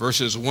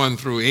 verses 1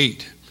 through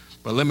 8.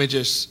 But let me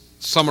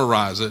just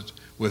summarize it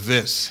with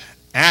this.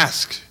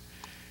 Ask,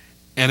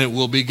 and it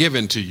will be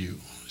given to you.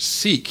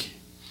 Seek,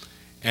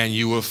 and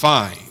you will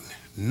find.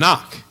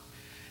 Knock,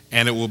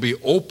 and it will be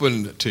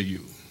opened to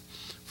you.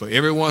 For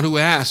everyone who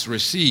asks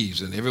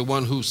receives, and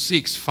everyone who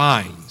seeks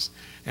finds.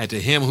 And to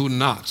him who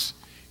knocks,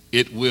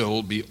 it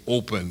will be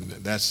opened.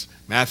 That's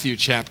Matthew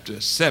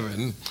chapter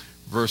 7,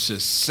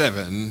 verses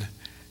 7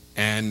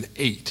 and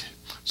 8.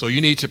 So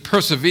you need to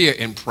persevere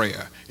in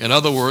prayer. In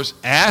other words,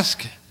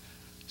 ask,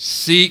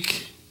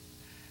 seek,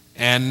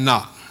 and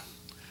knock.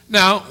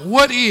 Now,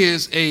 what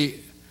is a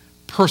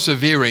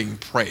persevering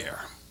prayer?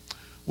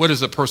 What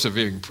is a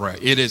persevering prayer?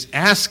 It is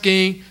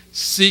asking,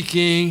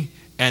 seeking,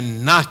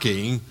 and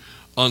knocking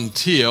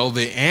until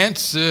the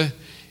answer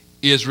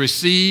is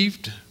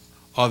received,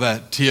 or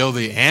until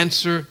the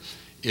answer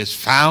is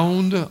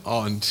found,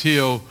 or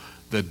until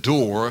the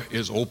door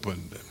is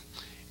opened.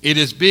 It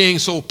is being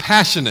so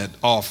passionate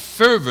or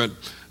fervent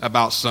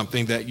about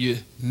something that you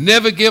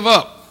never give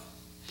up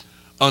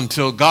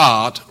until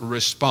God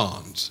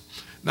responds.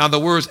 Now, the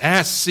words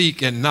ask,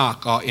 seek, and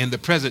knock are in the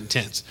present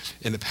tense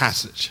in the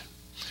passage.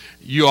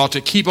 You ought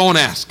to keep on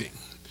asking.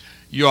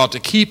 You ought to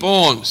keep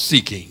on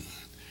seeking.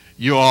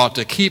 You ought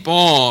to keep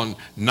on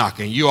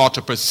knocking. You ought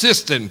to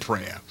persist in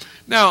prayer.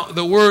 Now,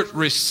 the word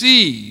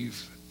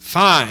receive,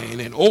 find,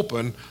 and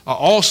open are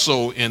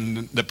also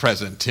in the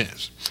present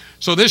tense.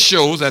 So this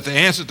shows that the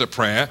answer to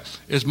prayer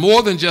is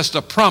more than just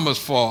a promise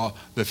for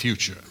the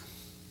future.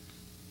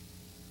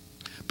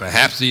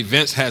 Perhaps the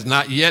events has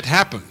not yet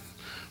happened,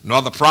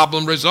 nor the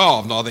problem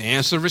resolved, nor the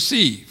answer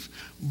received.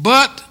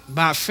 But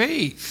by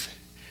faith,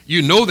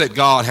 you know that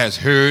God has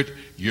heard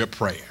your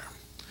prayer.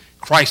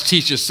 Christ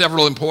teaches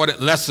several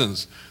important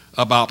lessons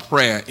about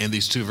prayer in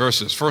these two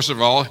verses. First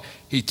of all,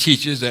 he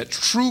teaches that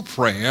true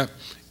prayer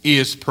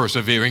is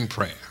persevering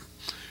prayer.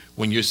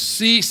 When you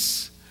seek,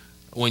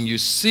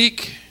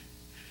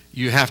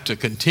 you have to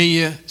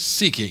continue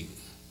seeking.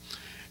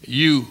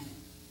 You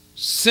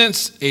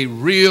sense a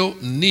real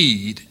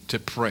need to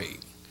pray.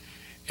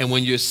 And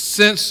when you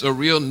sense a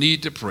real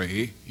need to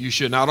pray, you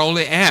should not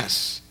only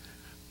ask,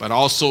 but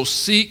also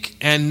seek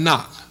and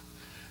knock.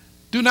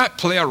 Do not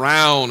play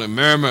around and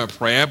murmur a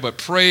prayer, but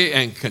pray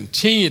and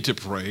continue to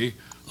pray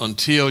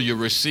until you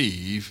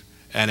receive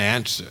an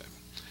answer.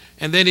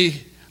 And then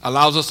he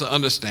allows us to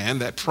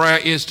understand that prayer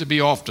is to be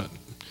often.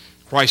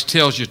 Christ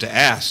tells you to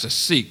ask, to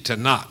seek, to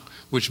knock,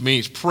 which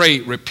means pray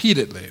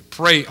repeatedly,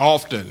 pray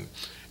often,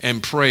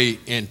 and pray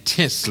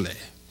intensely.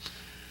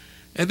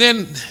 And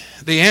then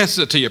the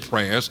answer to your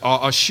prayers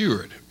are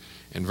assured.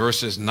 In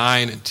verses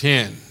 9 and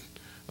 10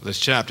 of this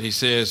chapter, he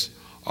says,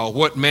 or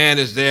what man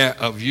is there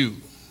of you,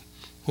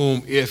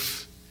 whom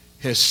if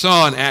his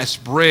son asks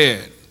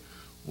bread,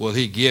 will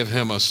he give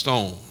him a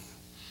stone?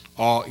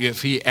 Or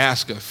if he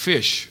asks a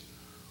fish,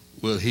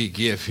 will he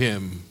give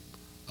him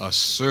a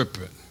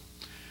serpent?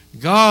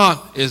 God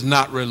is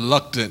not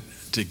reluctant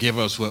to give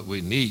us what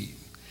we need.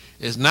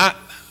 It's not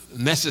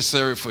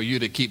necessary for you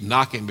to keep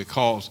knocking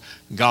because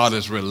God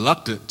is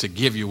reluctant to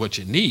give you what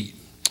you need.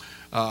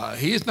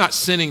 He is not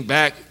sitting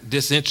back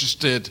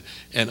disinterested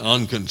and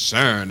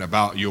unconcerned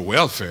about your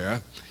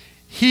welfare.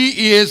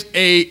 He is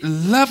a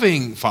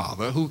loving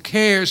father who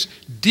cares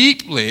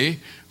deeply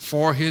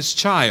for his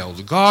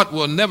child. God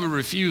will never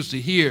refuse to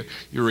hear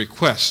your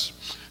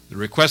requests. The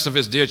request of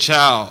his dear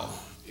child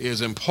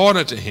is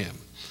important to him.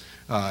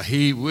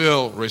 He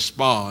will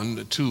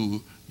respond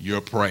to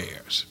your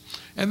prayers.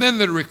 And then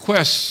the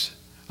request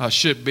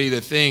should be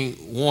the thing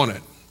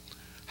wanted.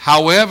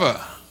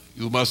 However,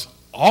 you must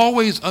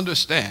always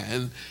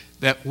understand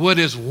that what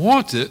is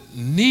wanted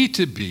need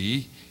to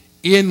be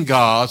in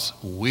God's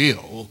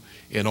will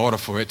in order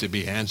for it to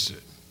be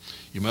answered.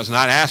 You must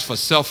not ask for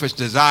selfish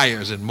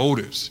desires and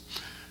motives.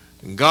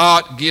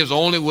 God gives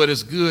only what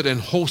is good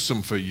and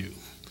wholesome for you.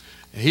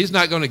 And he's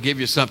not going to give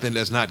you something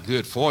that's not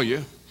good for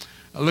you.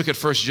 Look at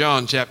 1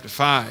 John chapter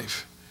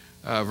 5,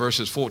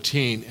 verses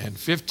 14 and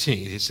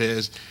 15. It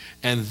says,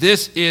 and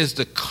this is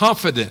the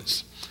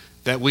confidence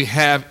that we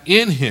have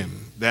in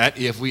him, that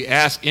if we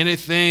ask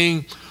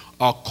anything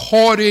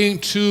according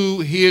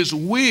to his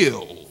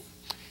will,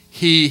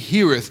 he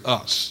heareth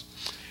us.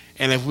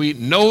 And if we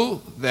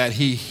know that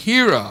he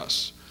hear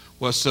us,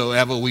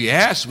 whatsoever we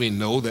ask, we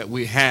know that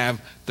we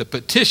have the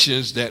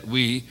petitions that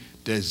we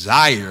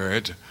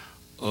desired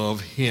of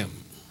him.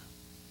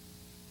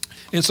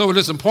 And so it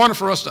is important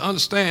for us to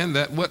understand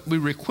that what we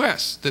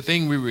request, the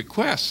thing we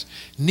request,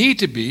 need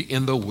to be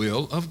in the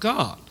will of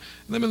God.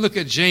 Let me look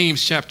at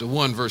James chapter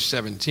 1, verse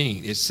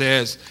 17. It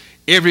says,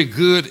 every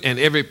good and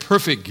every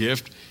perfect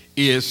gift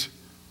is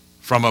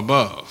from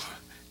above,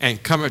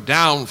 and cometh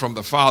down from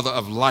the Father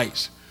of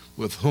lights,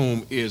 with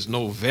whom is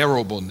no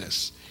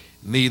variableness,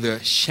 neither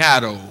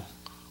shadow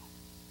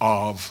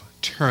of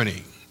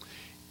turning.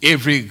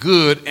 Every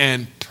good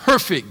and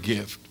perfect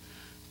gift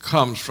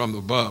comes from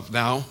above.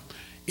 Now,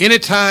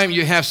 anytime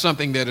you have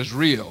something that is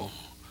real,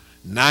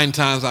 9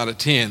 times out of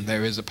 10,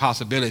 there is a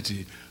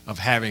possibility of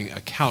having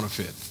a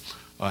counterfeit,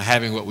 or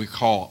having what we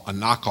call a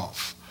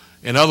knockoff.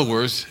 In other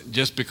words,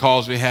 just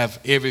because we have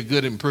every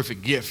good and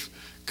perfect gift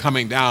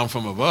coming down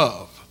from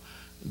above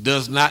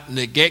does not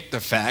negate the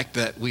fact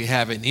that we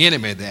have an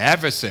enemy, the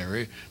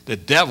adversary, the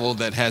devil,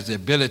 that has the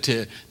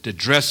ability to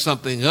dress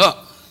something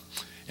up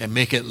and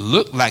make it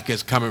look like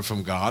it's coming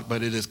from God,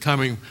 but it is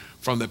coming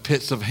from the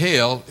pits of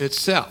hell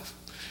itself.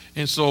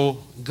 And so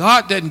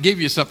God doesn't give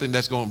you something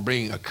that's going to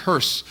bring a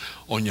curse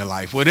on your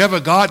life.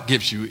 Whatever God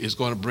gives you is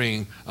going to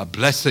bring a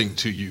blessing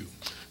to you.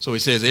 So he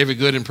says every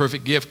good and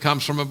perfect gift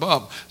comes from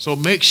above. So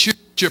make sure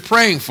what you're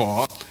praying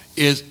for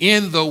is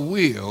in the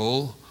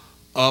will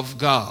of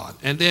God.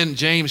 And then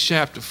James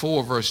chapter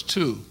 4, verse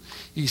 2,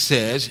 he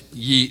says,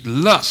 ye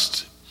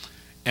lust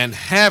and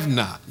have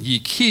not, ye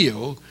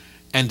kill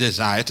and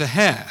desire to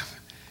have,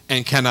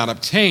 and cannot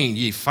obtain,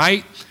 ye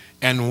fight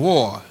and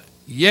war,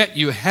 yet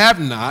you have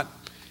not,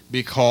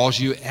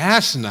 because you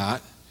ask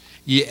not.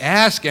 Ye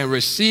ask and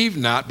receive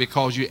not,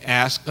 because you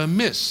ask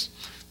amiss,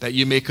 that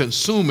you may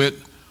consume it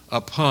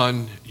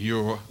upon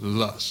your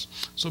lust.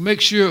 So make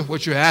sure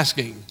what you're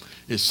asking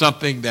is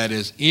something that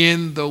is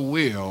in the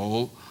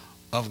will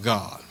of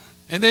God.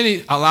 And then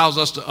he allows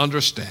us to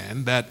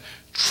understand that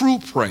true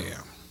prayer,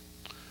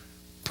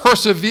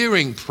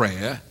 persevering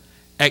prayer,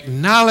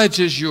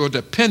 acknowledges your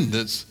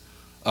dependence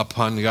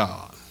upon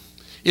God.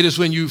 It is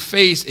when you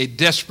face a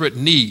desperate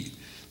need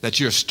that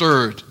you're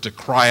stirred to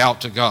cry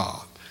out to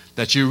God,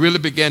 that you really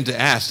begin to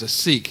ask, to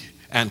seek,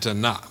 and to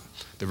knock.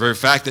 The very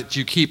fact that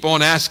you keep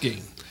on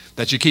asking,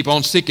 that you keep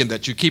on seeking,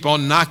 that you keep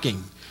on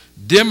knocking,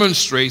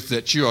 demonstrates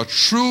that you are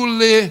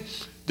truly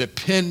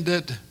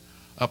dependent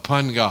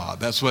upon God.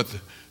 That's what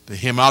the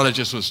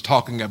hymnologist was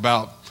talking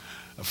about.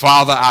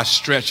 Father, I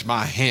stretch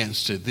my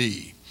hands to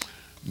thee.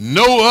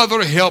 No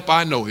other help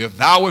I know. If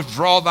thou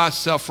withdraw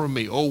thyself from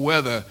me, oh,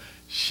 whither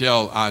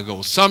shall I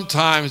go?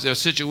 Sometimes there are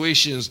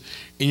situations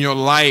in your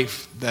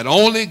life that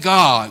only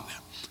God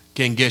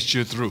can get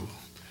you through.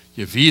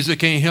 Your visa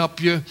can't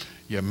help you.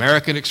 Your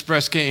American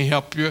Express can't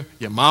help you.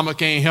 Your mama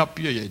can't help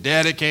you. Your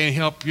daddy can't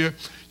help you.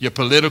 Your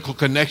political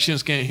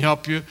connections can't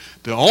help you.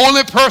 The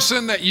only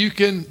person that you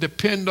can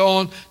depend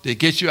on to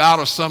get you out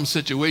of some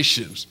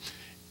situations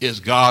is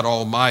God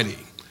Almighty.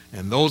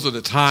 And those are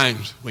the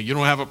times when you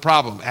don't have a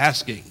problem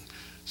asking,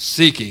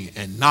 seeking,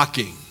 and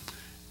knocking,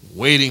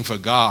 waiting for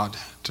God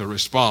to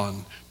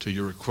respond to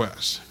your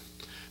request.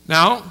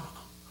 Now,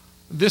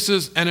 this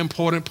is an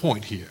important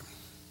point here.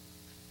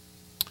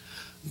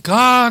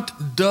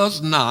 God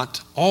does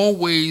not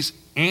always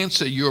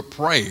answer your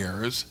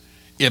prayers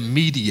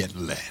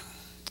immediately.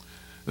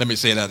 Let me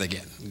say that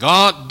again.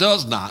 God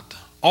does not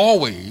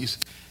always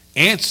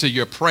answer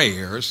your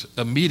prayers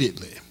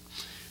immediately.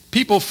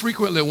 People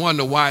frequently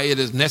wonder why it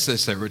is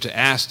necessary to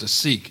ask, to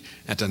seek,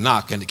 and to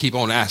knock, and to keep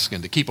on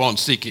asking, to keep on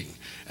seeking,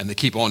 and to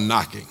keep on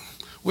knocking.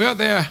 Well,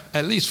 there are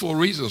at least 4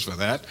 reasons for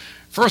that.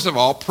 First of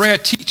all, prayer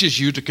teaches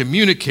you to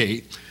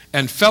communicate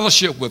and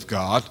fellowship with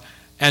God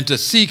and to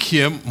seek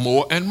Him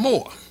more and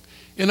more.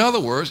 In other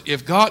words,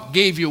 if God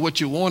gave you what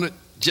you wanted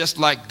just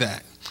like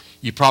that,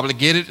 you probably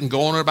get it and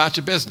go on about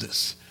your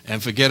business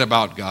and forget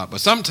about God.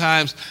 But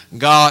sometimes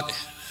God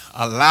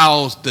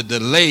allows the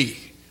delay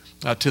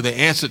to the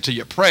answer to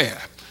your prayer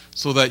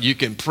so that you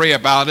can pray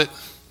about it,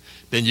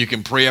 then you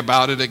can pray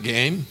about it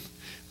again,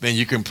 then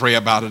you can pray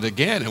about it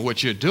again. And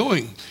what you're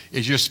doing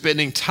is you're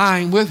spending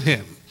time with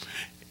Him.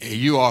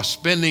 You are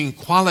spending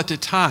quality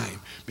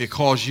time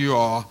because you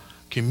are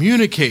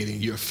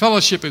communicating, you're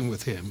fellowshipping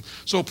with Him.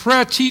 So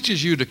prayer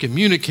teaches you to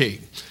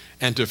communicate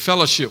and to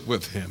fellowship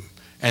with Him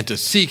and to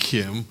seek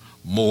Him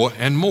more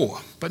and more.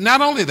 But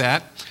not only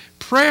that,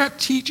 prayer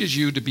teaches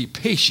you to be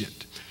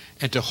patient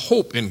and to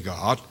hope in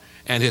God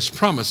and His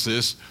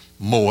promises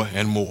more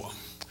and more.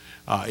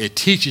 It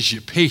teaches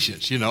you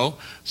patience. You know,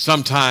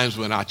 sometimes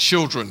when our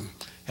children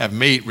have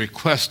made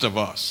requests of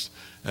us,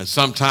 and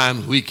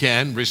sometimes we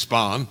can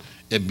respond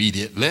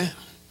immediately,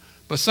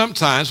 but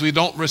sometimes we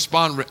don't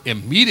respond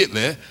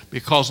immediately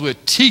because we're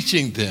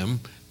teaching them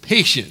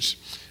patience.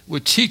 We're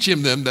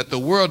teaching them that the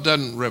world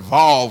doesn't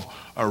revolve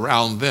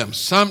around them.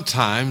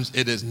 Sometimes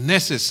it is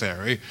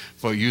necessary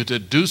for you to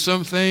do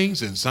some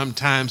things, and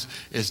sometimes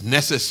it's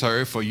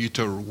necessary for you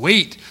to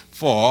wait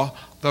for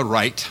the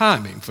right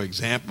timing. For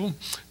example,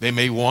 they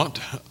may want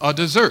a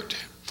dessert.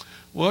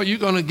 Well, you're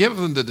going to give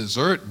them the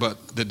dessert,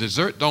 but the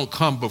dessert don't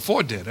come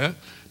before dinner.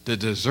 The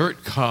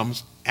dessert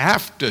comes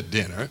after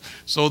dinner.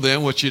 So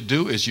then what you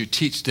do is you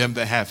teach them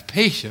to have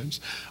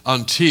patience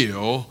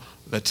until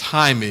the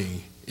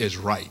timing is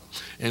right.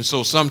 And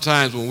so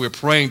sometimes when we're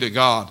praying to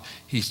God,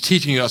 He's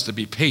teaching us to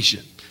be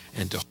patient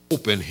and to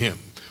hope in Him.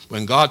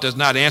 When God does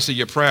not answer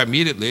your prayer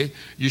immediately,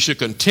 you should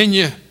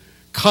continue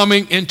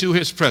coming into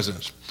His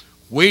presence,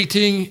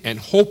 waiting and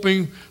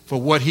hoping for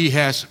what He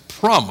has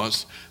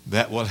promised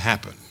that will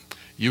happen.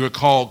 You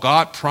recall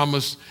God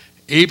promised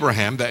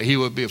Abraham that he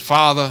would be a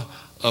father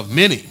of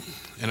many.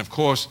 And of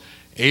course,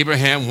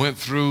 Abraham went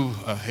through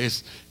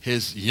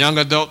his young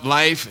adult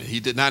life. He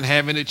did not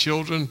have any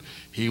children.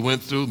 He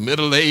went through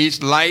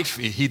middle-aged life.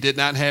 He did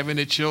not have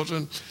any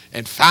children.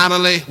 And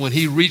finally, when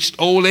he reached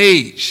old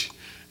age,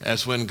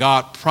 that's when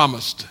God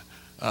promised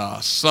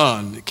a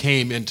son that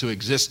came into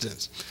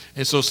existence.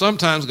 And so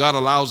sometimes God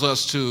allows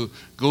us to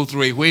go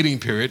through a waiting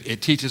period.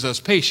 It teaches us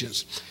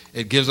patience.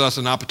 It gives us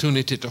an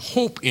opportunity to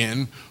hope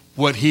in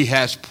what He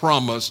has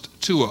promised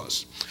to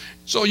us.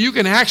 So you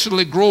can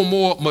actually grow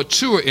more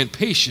mature in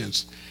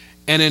patience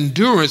and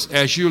endurance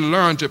as you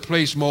learn to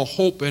place more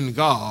hope in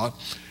God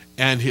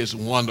and His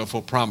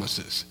wonderful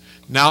promises.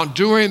 Now,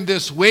 during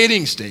this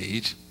waiting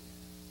stage,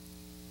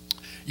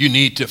 you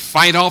need to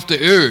fight off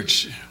the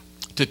urge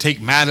to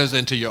take matters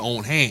into your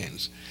own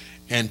hands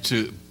and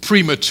to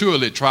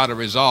prematurely try to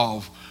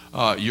resolve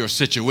your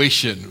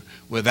situation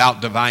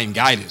without divine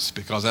guidance,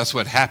 because that's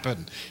what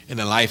happened in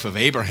the life of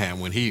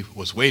Abraham when he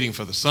was waiting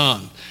for the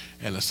son,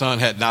 and the son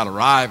had not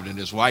arrived, and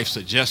his wife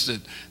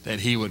suggested that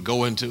he would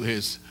go into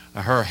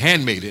her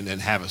handmaiden and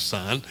have a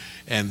son,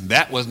 and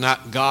that was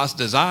not God's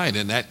design,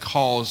 and that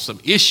caused some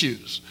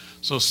issues.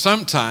 So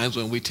sometimes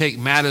when we take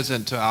matters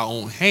into our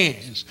own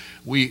hands,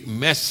 we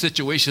mess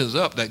situations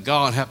up that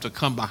God have to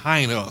come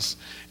behind us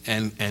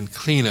and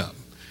clean up.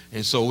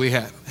 And so we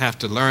have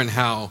to learn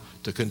how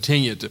to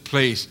continue to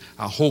place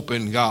our hope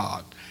in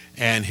God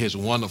and His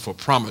wonderful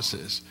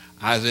promises.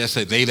 Isaiah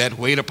said, "They that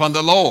wait upon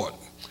the Lord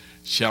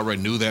shall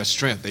renew their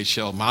strength. They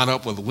shall mount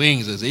up with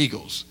wings as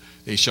eagles.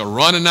 They shall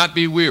run and not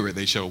be weary.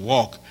 They shall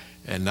walk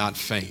and not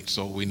faint."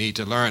 So we need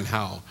to learn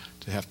how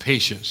to have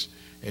patience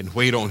and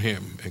wait on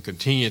Him and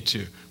continue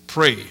to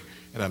pray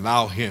and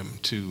allow Him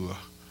to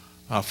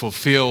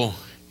fulfill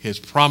His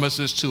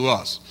promises to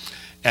us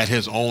at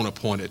His own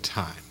appointed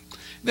time.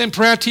 Then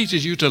prayer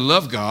teaches you to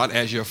love God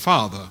as your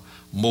Father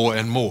more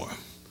and more.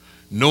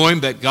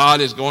 Knowing that God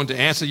is going to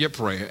answer your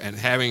prayer and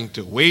having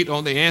to wait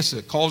on the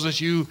answer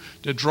causes you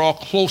to draw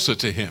closer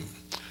to Him.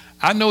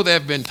 I know there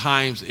have been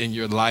times in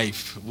your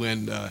life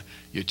when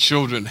your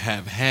children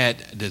have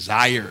had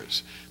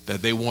desires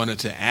that they wanted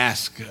to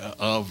ask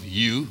of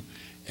you.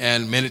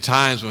 And many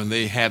times when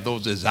they have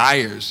those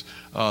desires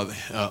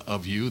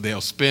of you,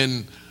 they'll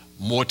spend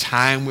more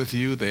time with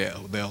you.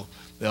 They'll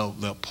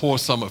pour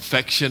some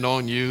affection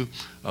on you.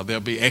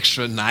 They'll be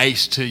extra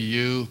nice to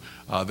you.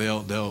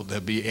 They'll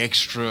be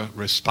extra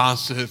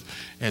responsive.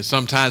 And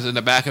sometimes in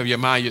the back of your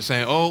mind, you're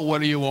saying, "Oh,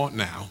 what do you want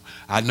now?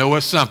 I know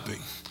it's something."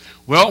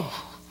 Well,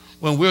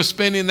 when we're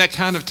spending that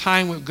kind of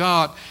time with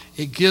God,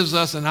 it gives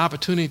us an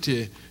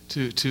opportunity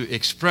to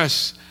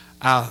express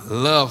our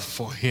love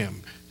for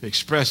Him, to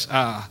express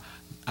our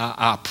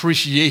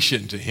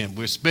appreciation to Him.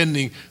 We're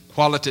spending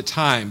quality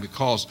time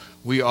because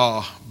we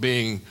are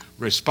being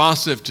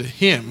responsive to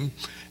Him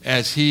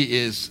as He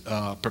is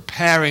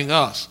preparing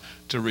us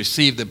to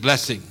receive the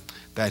blessing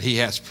that he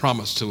has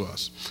promised to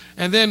us.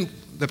 And then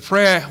the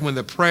prayer, when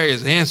the prayer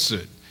is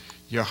answered,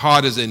 your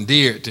heart is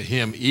endeared to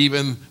him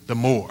even the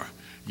more.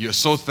 You're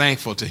so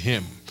thankful to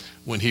him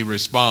when he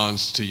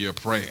responds to your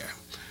prayer.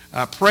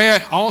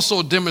 Prayer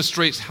also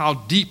demonstrates how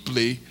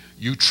deeply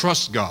you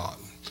trust God,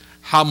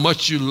 how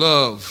much you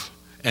love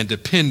and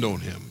depend on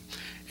him.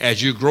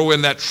 As you grow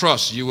in that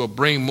trust, you will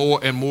bring more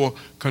and more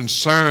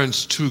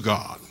concerns to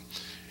God.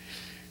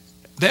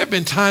 There have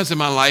been times in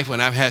my life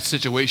when I've had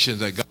situations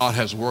that God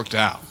has worked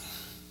out.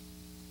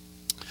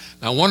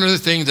 Now, one of the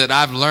things that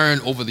I've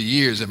learned over the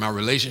years in my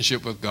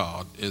relationship with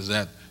God is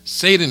that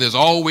Satan is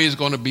always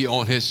going to be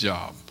on his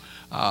job.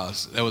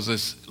 There was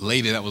this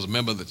lady that was a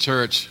member of the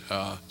church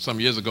some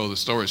years ago. The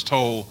story is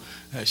told.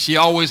 She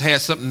always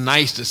had something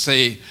nice to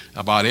say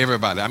about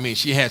everybody. I mean,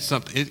 she had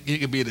something. It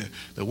could be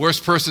the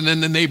worst person in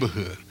the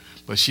neighborhood,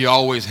 but she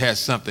always had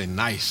something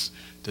nice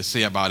to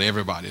say about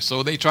everybody.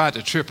 So they tried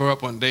to trip her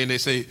up one day, and they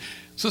say,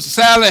 "Sister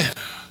Sally,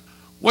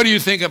 what do you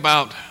think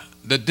about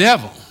the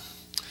devil?"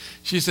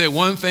 She said,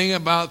 "One thing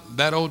about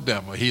that old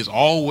devil, he's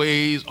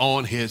always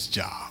on his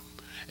job."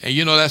 And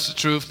you know that's the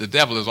truth. The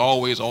devil is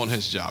always on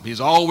his job.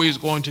 He's always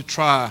going to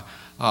try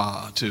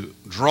to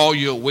draw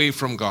you away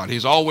from God.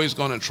 He's always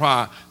going to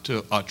try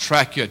to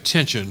attract your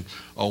attention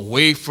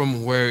away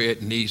from where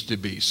it needs to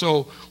be.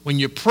 So when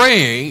you're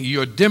praying,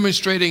 you're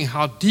demonstrating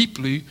how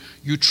deeply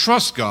you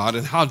trust God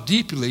and how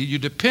deeply you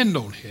depend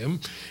on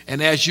him.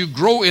 And as you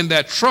grow in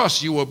that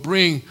trust, you will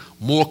bring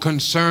more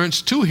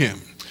concerns to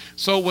him.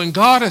 So when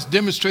God has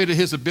demonstrated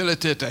his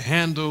ability to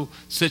handle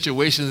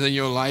situations in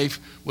your life,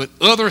 when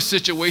other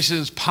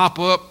situations pop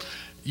up,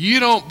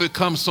 you don't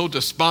become so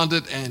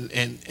despondent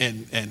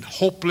and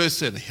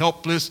hopeless and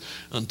helpless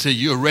until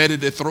you're ready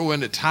to throw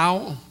in the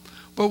towel.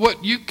 But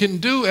what you can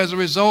do as a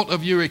result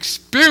of your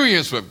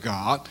experience with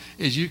God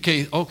is you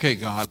can, okay,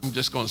 God, I'm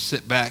just going to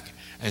sit back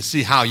and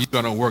see how you're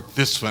going to work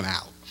this one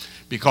out.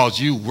 Because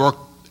you worked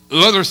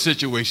other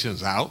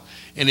situations out,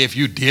 and if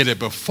you did it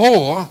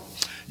before,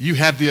 you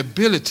have the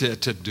ability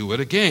to do it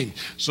again.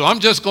 So I'm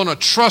just going to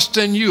trust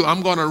in you.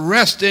 I'm going to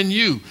rest in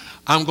you.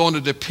 I'm going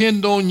to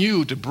depend on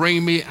you to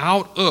bring me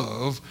out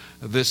of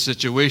this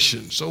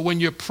situation. So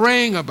when you're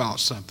praying about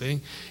something,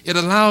 it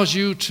allows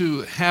you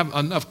to have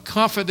enough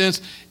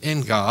confidence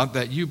in God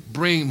that you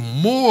bring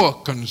more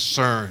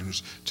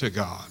concerns to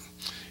God.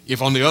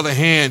 If, on the other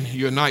hand,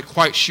 you're not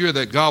quite sure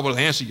that God will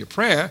answer your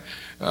prayer,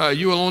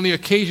 you will only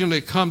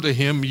occasionally come to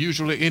him,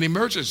 usually in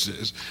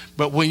emergencies.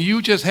 But when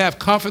you just have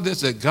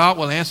confidence that God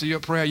will answer your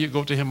prayer, you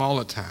go to him all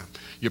the time.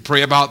 You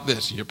pray about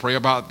this, you pray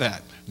about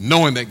that,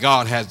 knowing that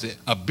God has the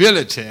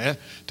ability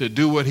to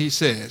do what he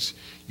says.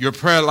 Your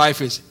prayer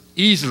life is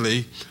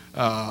easily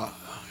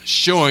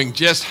showing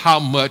just how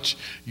much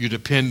you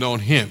depend on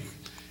him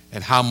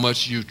and how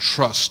much you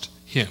trust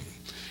him.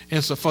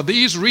 And so for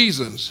these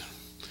reasons,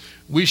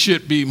 we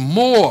should be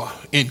more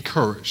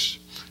encouraged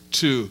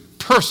to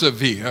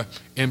persevere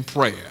in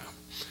prayer.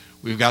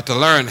 We've got to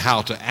learn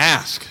how to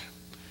ask.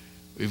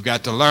 We've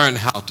got to learn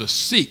how to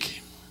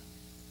seek.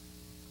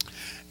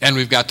 And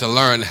we've got to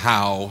learn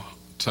how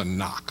to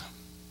knock.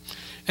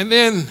 And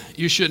then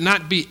you should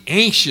not be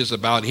anxious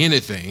about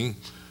anything,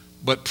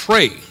 but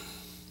pray.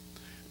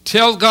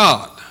 Tell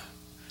God.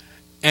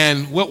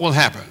 And what will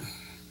happen?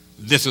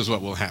 This is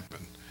what will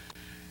happen.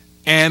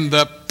 And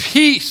the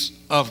peace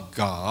of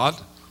God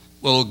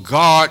will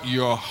guard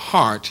your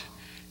heart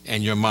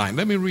and your mind.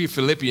 Let me read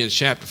Philippians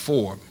chapter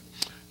 4,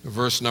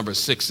 verse number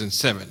 6 and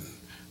 7.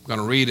 I'm going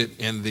to read it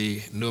in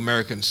the New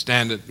American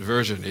Standard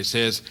Version. It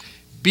says,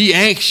 "Be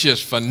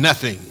anxious for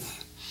nothing,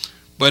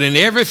 but in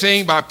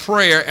everything by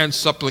prayer and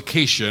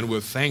supplication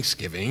with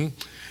thanksgiving,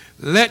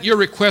 let your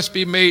requests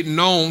be made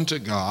known to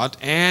God,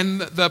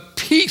 and the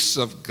peace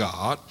of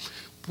God,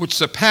 which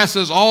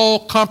surpasses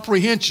all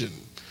comprehension,"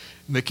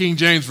 and the King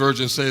James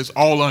Version says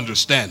all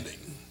understanding,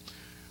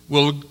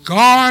 "will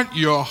guard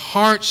your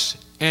hearts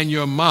and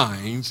your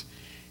minds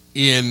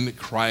in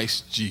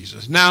Christ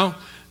Jesus." Now,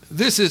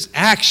 this is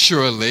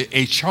actually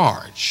a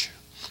charge.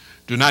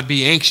 Do not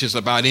be anxious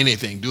about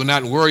anything. Do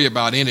not worry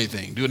about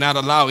anything. Do not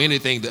allow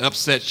anything to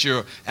upset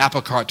your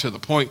apple cart to the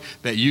point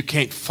that you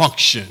can't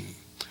function.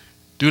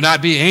 Do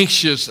not be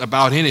anxious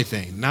about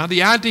anything. Now,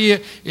 the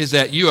idea is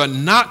that you are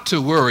not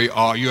to worry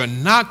or you are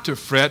not to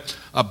fret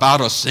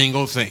about a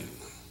single thing.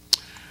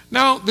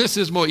 Now, this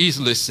is more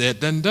easily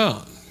said than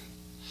done.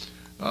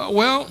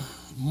 Well,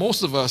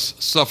 most of us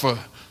suffer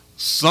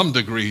some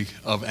degree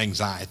of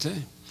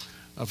anxiety.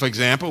 For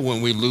example,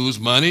 when we lose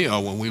money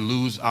or when we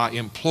lose our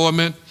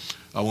employment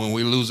or when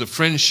we lose a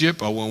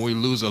friendship or when we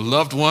lose a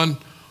loved one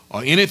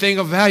or anything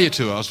of value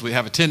to us, we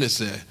have a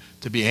tendency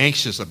to be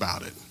anxious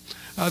about it.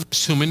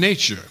 That's human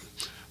nature.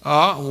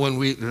 When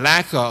we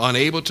lack or are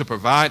unable to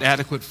provide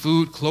adequate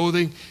food,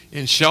 clothing,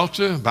 and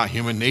shelter, by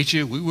human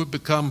nature, we would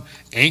become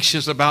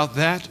anxious about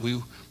that.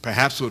 We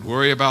perhaps would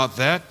worry about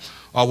that.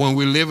 Or when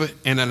we live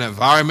in an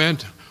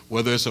environment,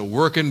 whether it's a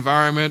work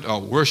environment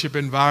or worship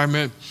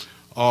environment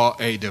or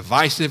a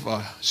divisive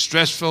or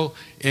stressful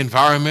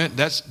environment,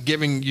 that's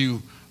giving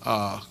you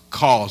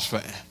cause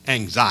for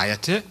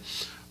anxiety.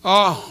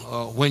 or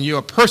when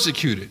you're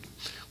persecuted,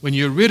 when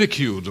you're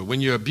ridiculed, or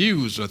when you're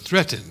abused or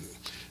threatened.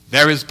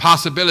 There is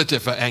possibility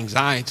for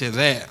anxiety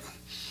there.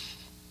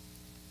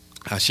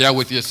 I share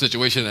with you a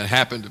situation that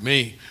happened to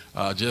me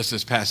just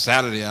this past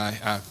Saturday.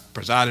 I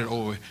presided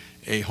over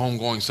a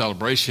homegoing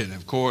celebration.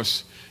 Of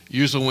course,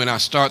 usually when I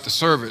start the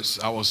service,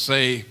 I will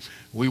say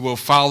we will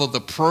follow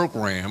the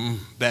program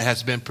that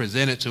has been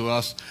presented to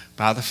us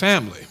by the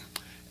family.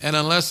 And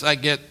unless I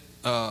get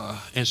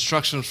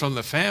instructions from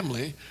the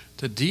family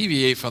to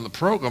deviate from the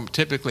program,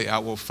 typically I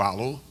will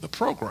follow the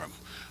program.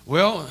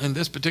 Well, in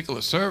this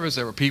particular service,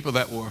 there were people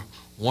that were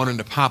wanting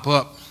to pop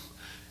up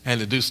and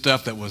to do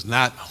stuff that was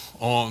not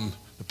on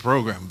the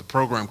program. The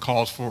program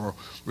calls for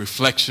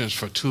reflections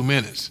for 2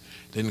 minutes.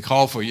 It didn't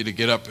call for you to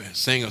get up and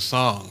sing a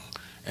song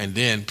and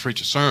then preach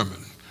a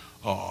sermon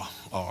or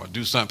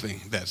do something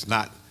that's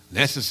not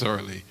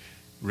necessarily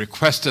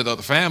requested of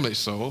the family.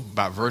 So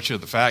by virtue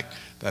of the fact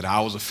that I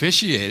was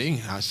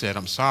officiating, I said,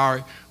 I'm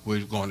sorry,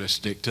 we're going to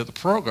stick to the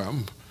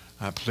program.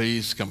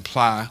 Please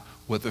comply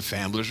with the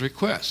family's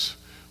request.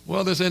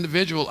 Well, this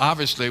individual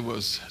obviously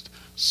was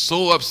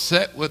so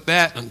upset with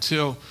that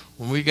until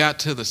when we got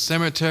to the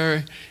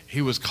cemetery,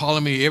 he was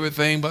calling me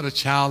everything but a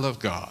child of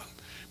God.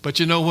 But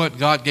you know what?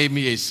 God gave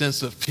me a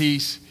sense of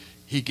peace.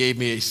 He gave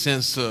me a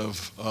sense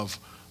of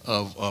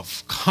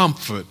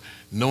comfort,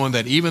 knowing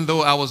that even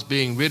though I was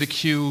being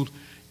ridiculed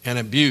and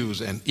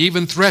abused and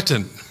even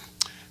threatened,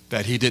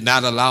 that he did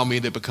not allow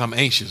me to become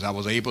anxious. I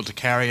was able to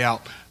carry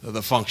out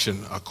the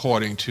function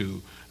according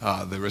to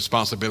the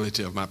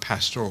responsibility of my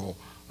pastoral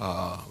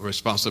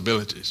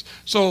responsibilities.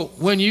 So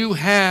when you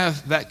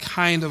have that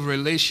kind of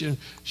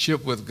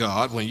relationship with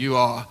God, when you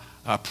are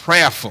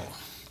prayerful,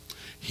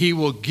 he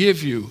will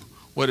give you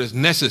what is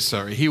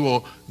necessary. He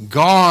will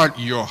guard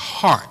your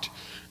heart.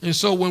 And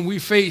so when we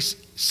face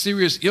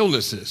serious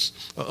illnesses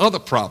or other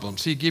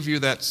problems, he gives you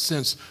that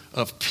sense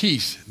of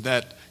peace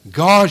that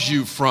guards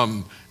you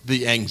from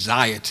the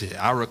anxiety.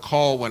 I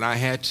recall when I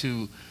had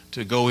to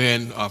go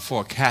in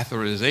for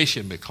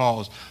catheterization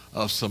because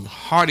of some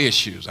heart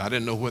issues. I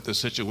didn't know what the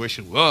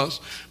situation was,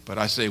 but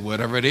I say,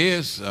 whatever it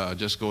is,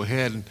 just go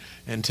ahead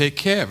and take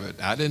care of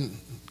it. I didn't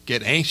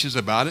get anxious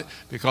about it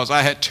because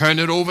I had turned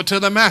it over to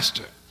the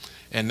master.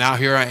 And now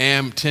here I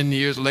am 10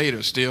 years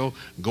later, still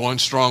going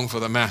strong for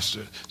the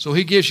master. So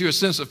he gives you a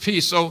sense of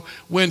peace. So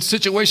when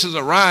situations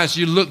arise,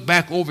 you look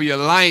back over your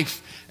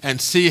life and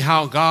see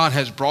how God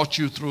has brought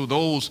you through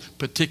those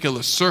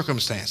particular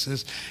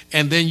circumstances.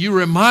 And then you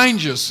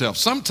remind yourself.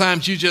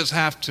 Sometimes you just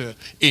have to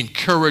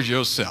encourage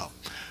yourself.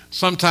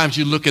 Sometimes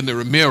you look in the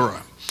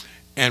mirror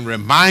and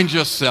remind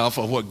yourself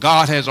of what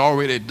God has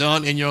already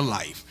done in your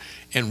life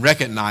and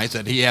recognize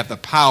that he has the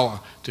power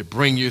to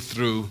bring you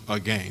through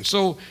again.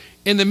 So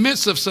in the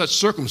midst of such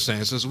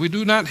circumstances, we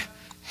do not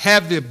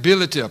have the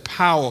ability or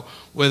power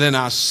within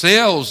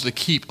ourselves to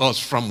keep us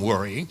from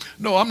worrying.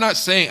 No, I'm not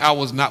saying I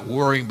was not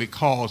worrying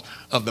because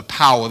of the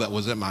power that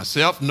was in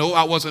myself. No,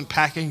 I wasn't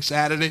packing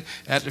Saturday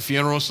at the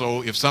funeral,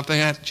 so if something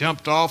had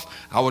jumped off,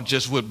 I would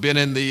have been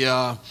in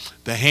the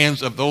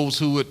hands of those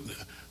who would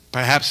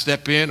perhaps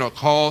step in or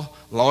call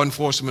law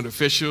enforcement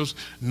officials.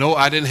 No,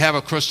 I didn't have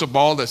a crystal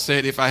ball that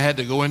said if I had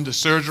to go into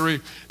surgery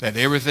that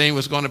everything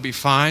was going to be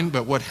fine.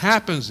 But what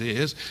happens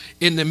is,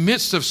 in the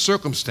midst of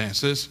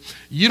circumstances,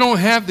 you don't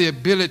have the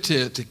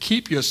ability to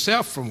keep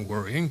yourself from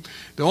worrying.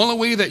 The only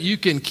way that you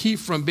can keep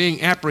from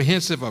being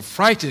apprehensive or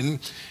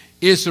frightened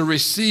is to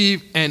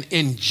receive an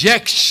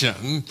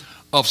injection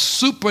of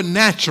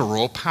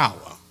supernatural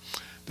power.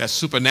 That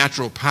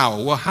supernatural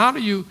power. Well, how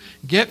do you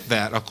get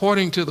that?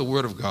 According to the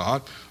Word of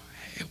God,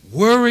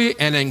 worry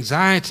and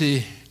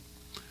anxiety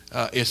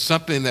is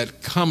something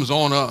that comes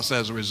on us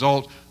as a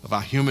result of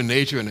our human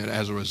nature and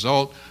as a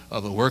result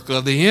of the work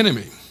of the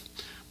enemy.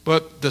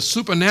 But the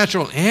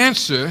supernatural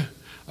answer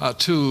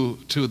to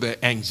the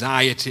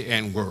anxiety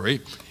and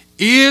worry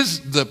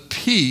is the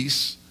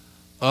peace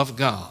of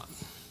God.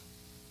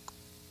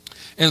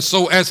 And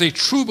so as a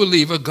true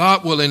believer,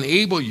 God will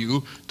enable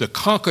you to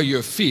conquer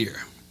your fear.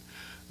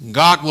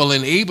 God will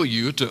enable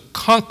you to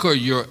conquer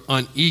your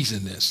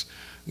uneasiness.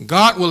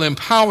 God will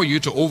empower you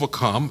to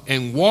overcome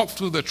and walk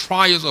through the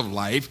trials of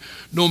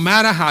life, no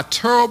matter how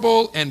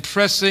terrible and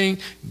pressing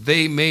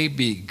they may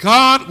be.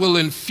 God will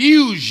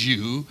infuse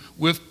you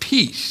with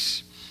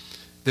peace,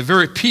 the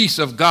very peace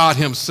of God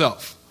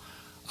himself,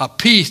 a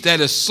peace that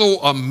is so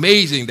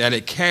amazing that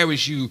it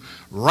carries you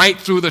right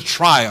through the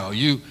trial.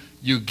 You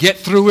get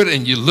through it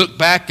and you look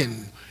back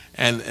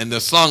and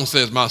the song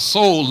says, my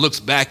soul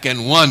looks back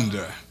and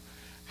wonder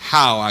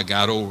how I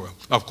got over.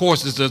 Of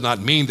course, this does not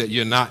mean that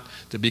you're not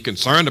to be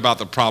concerned about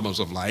the problems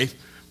of life,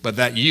 but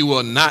that you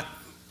will not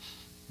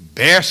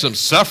bear some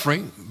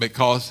suffering,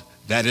 because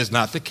that is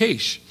not the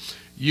case.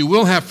 You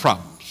will have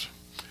problems.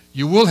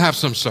 You will have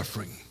some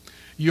suffering.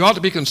 You ought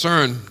to be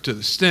concerned to the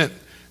extent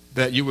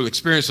that you will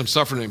experience some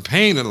suffering and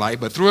pain in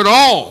life, but through it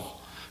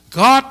all,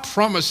 God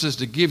promises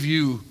to give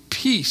you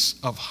peace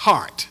of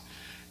heart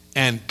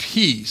and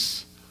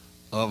peace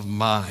of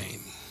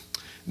mind.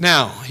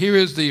 Now, here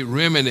is the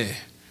remedy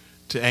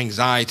to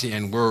anxiety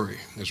and worry.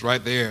 It's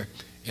right there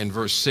in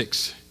verse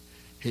 6.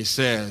 He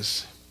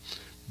says,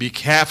 be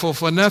careful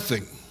for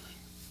nothing.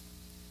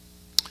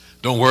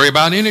 Don't worry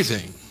about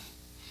anything.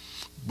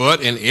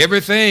 But in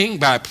everything,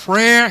 by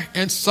prayer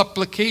and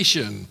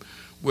supplication,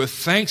 with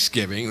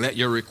thanksgiving, let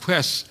your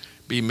requests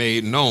be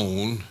made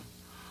known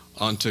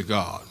unto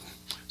God.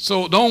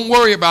 So don't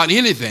worry about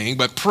anything,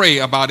 but pray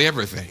about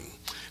everything.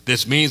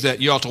 This means that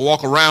you ought to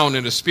walk around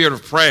in the spirit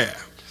of prayer,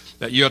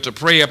 that you ought to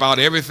pray about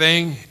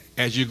everything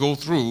as you go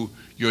through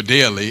your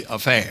daily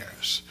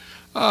affairs.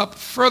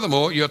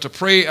 Furthermore, you ought to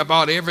pray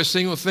about every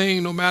single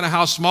thing, no matter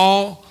how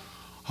small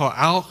or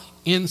how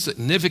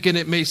insignificant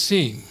it may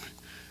seem.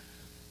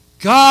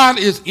 God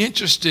is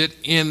interested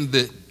in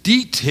the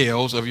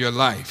details of your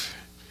life,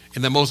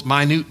 in the most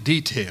minute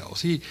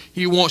details.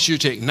 He wants you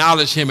to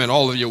acknowledge him in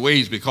all of your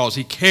ways because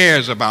he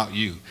cares about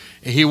you,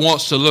 and he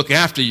wants to look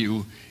after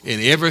you in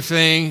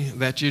everything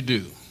that you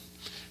do.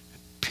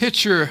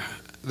 Picture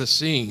the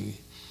scene.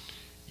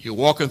 You're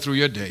walking through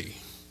your day,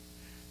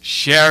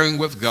 sharing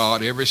with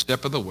God every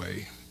step of the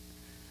way,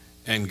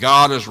 and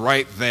God is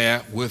right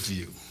there with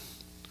you.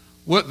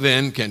 What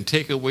then can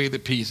take away the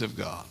peace of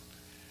God?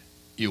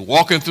 You're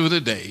walking through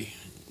the day,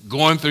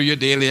 going through your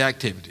daily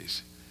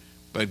activities,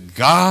 but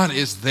God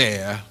is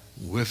there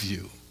with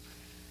you.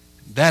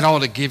 That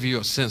ought to give you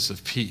a sense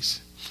of peace.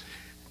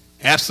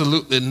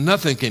 Absolutely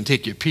nothing can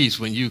take your peace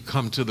when you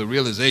come to the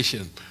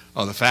realization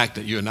of the fact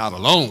that you're not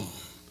alone.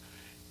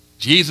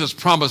 Jesus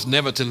promised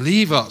never to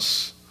leave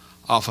us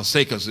or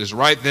forsake us. Is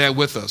right there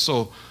with us.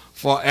 So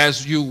for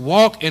as you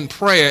walk in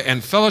prayer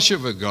and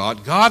fellowship with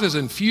God, God is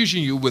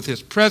infusing you with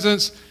his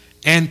presence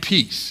and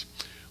peace.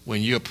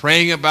 When you're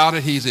praying about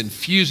it, he's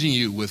infusing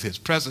you with his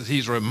presence.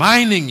 He's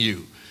reminding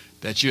you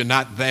that you're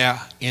not there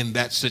in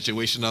that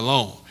situation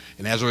alone.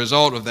 And as a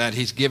result of that,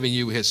 he's giving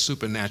you his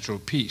supernatural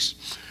peace.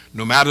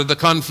 No matter the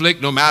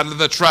conflict, no matter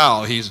the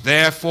trial, he's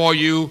there for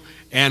you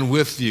and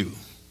with you.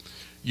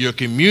 You're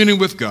communing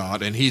with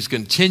God, and he's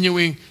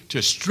continuing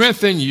to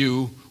strengthen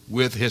you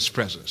with his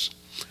presence.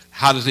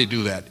 How does he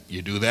do that?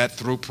 You do that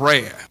through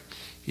prayer.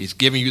 He's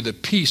giving you the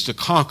peace to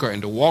conquer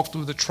and to walk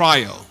through the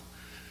trial.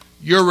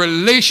 Your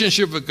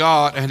relationship with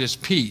God and his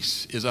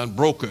peace is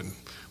unbroken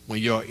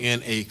when you're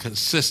in a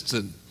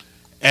consistent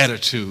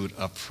attitude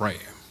of prayer.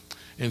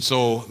 And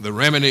so the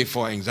remedy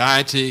for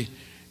anxiety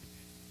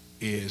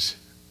is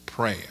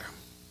prayer.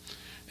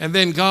 And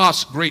then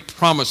God's great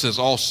promise is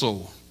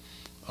also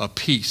a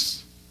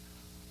peace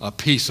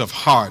of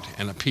heart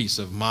and a peace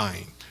of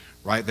mind.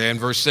 Right there in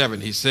verse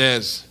 7, he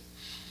says,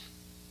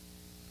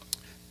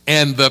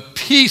 and the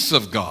peace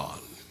of God,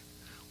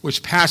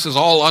 which passes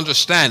all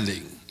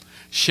understanding,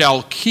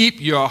 shall keep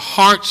your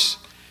hearts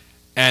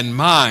and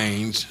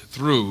minds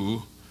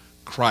through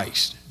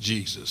Christ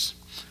Jesus.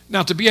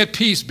 Now, to be at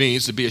peace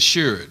means to be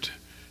assured.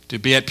 To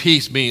be at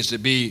peace means to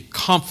be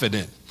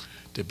confident.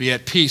 To be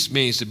at peace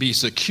means to be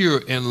secure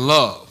in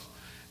love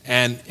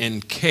and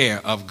in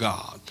care of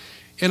God.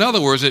 In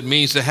other words, it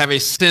means to have a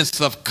sense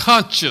of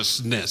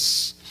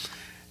consciousness,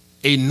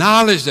 a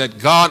knowledge that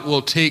God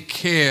will take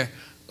care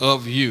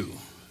of you.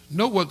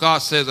 Note what God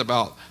says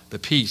about the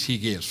peace he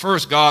gives.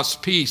 First, God's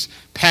peace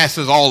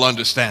passes all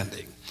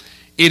understanding.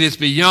 It is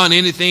beyond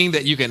anything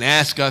that you can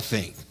ask or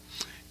think.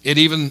 It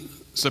even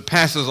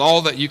surpasses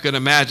all that you can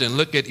imagine.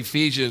 Look at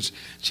Ephesians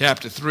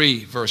chapter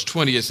 3, verse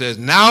 20. It says,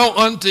 now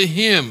unto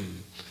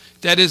him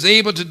that is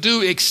able to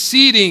do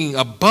exceeding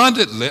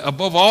abundantly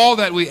above all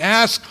that we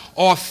ask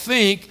or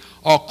think,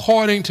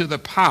 according to the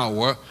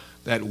power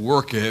that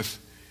worketh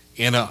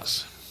in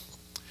us.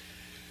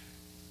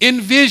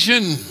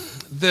 Envision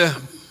the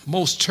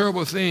most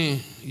terrible thing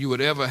you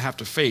would ever have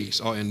to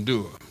face or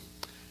endure.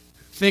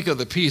 Think of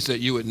the peace that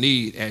you would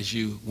need as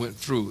you went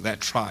through that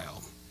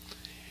trial.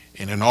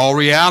 And in all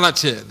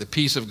reality, the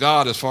peace of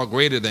God is far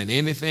greater than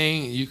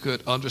anything you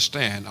could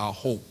understand or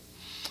hope.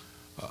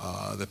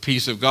 The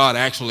peace of God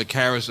actually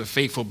carries a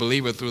faithful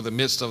believer through the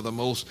midst of the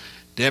most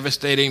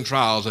devastating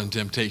trials and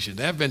temptation.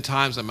 There have been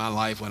times in my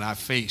life when I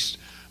faced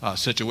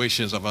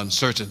situations of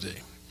uncertainty.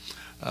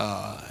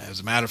 As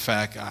a matter of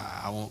fact,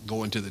 I won't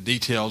go into the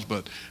details,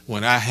 but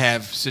when I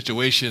have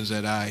situations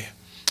that I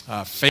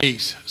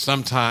face,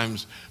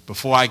 sometimes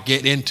before I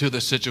get into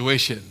the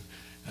situation,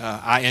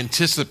 I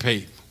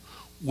anticipate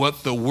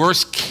what the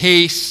worst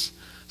case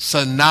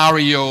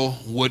scenario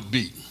would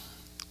be.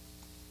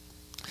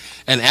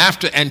 And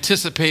after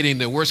anticipating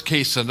the worst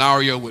case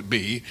scenario would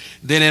be,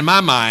 then in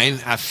my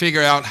mind, I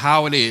figure out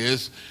how it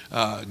is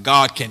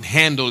God can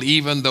handle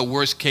even the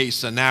worst case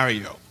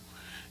scenario.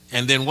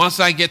 And then once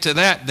I get to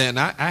that, then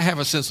I have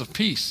a sense of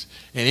peace.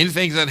 And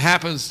anything that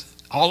happens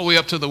all the way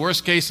up to the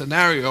worst case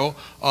scenario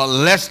or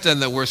less than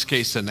the worst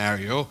case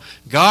scenario,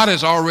 God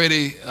has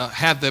already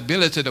had the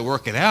ability to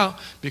work it out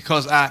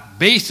because I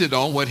base it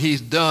on what he's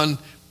done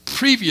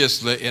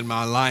previously in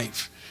my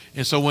life.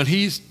 And so when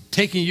he's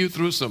taking you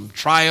through some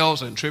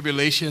trials and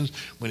tribulations,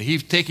 when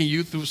he's taking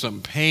you through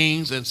some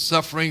pains and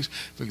sufferings,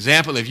 for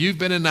example, if you've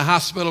been in the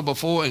hospital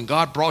before and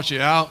God brought you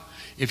out,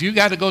 if you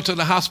got to go to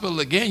the hospital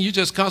again, you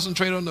just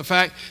concentrate on the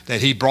fact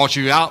that he brought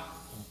you out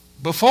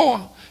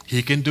before.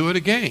 He can do it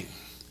again.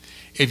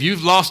 If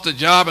you've lost a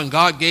job and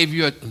God gave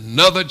you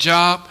another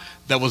job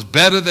that was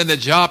better than the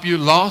job you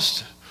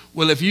lost,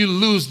 well, if you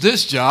lose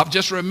this job,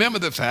 just remember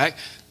the fact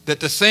that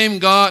the same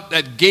God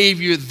that gave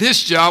you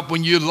this job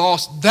when you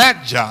lost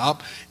that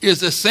job is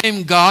the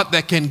same God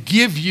that can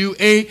give you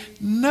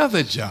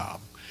another job.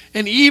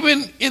 And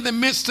even in the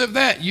midst of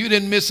that, you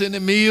didn't miss any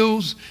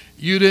meals,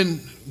 you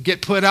didn't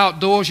get put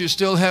outdoors, you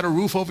still had a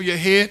roof over your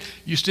head,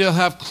 you still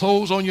have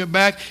clothes on your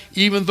back,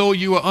 even though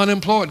you were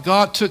unemployed.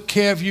 God took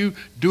care of you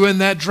during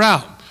that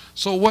drought.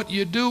 So what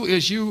you do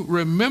is you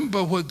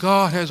remember what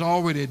God has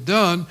already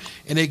done,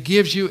 and it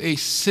gives you a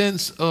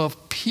sense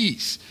of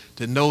peace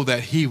to know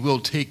that he will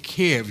take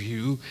care of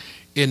you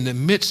in the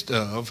midst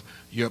of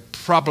your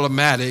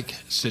problematic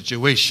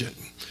situation.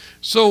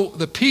 So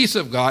the peace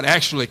of God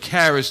actually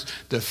carries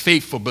the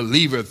faithful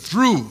believer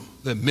through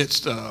the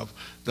midst of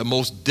the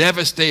most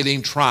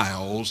devastating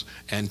trials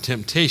and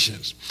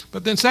temptations.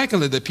 But then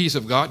secondly, the peace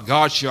of God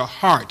guards your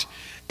heart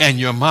and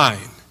your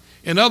mind.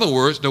 In other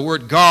words, the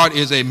word guard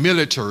is a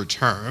military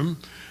term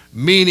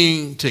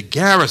meaning to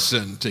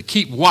garrison, to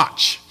keep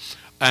watch,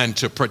 and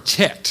to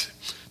protect.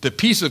 The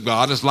peace of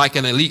God is like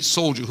an elite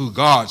soldier who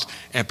guards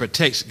and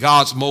protects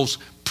God's most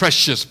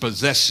precious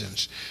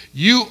possessions.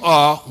 You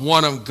are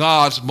one of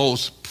God's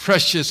most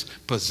precious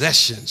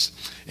possessions.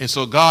 And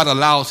so God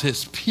allows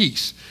his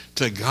peace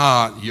to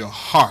guard your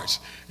heart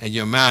and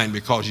your mind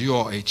because you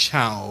are a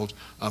child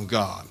of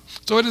God.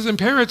 So it is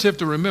imperative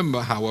to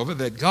remember, however,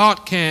 that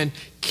God can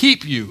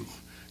keep you.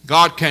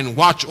 God can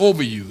watch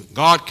over you.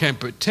 God can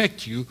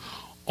protect you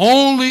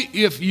only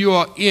if you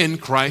are in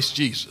Christ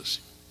Jesus.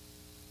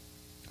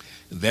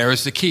 There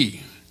is the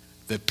key.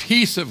 The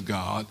peace of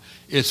God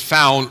is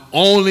found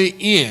only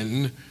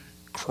in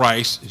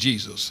Christ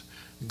Jesus.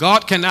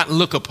 God cannot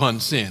look upon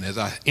sin. As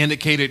I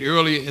indicated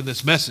earlier in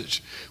this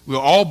message, we're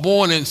all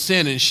born in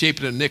sin and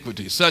shaped in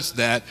iniquity, such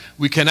that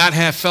we cannot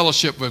have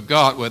fellowship with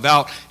God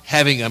without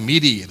having a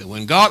mediator.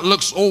 When God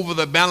looks over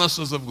the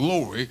balances of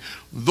glory,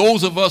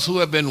 those of us who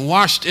have been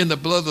washed in the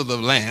blood of the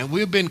Lamb,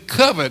 we've been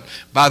covered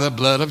by the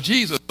blood of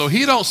Jesus. So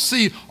he don't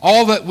see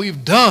all that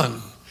we've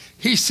done.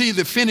 He sees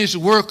the finished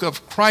work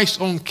of Christ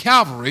on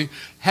Calvary,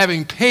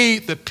 having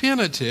paid the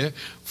penalty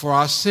for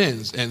our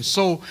sins. And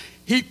so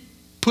he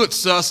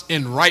puts us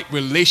in right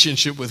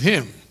relationship with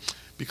him,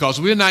 because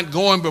we're not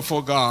going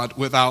before God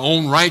with our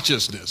own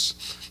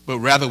righteousness, but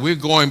rather we're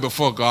going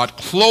before God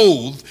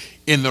clothed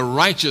in the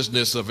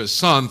righteousness of his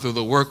Son through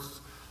the work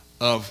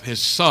of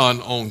his Son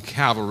on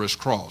Calvary's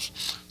cross.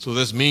 So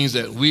this means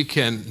that we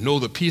can know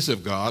the peace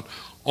of God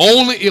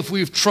only if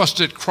we've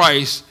trusted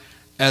Christ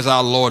as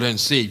our Lord and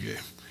Savior,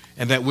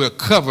 and that we're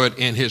covered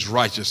in his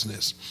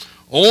righteousness.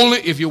 Only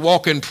if you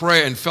walk in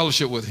prayer and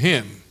fellowship with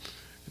him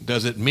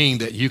does it mean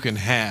that you can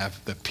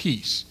have the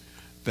peace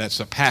that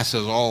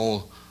surpasses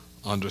all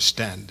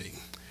understanding.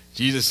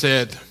 Jesus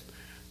said,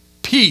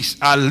 "Peace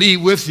I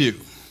leave with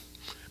you.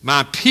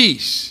 My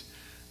peace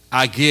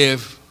I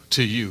give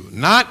to you.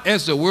 Not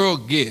as the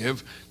world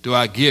give do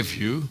I give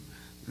you.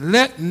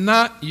 Let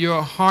not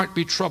your heart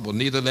be troubled,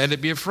 neither let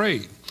it be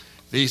afraid.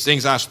 These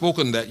things I've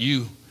spoken that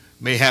you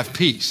may have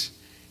peace.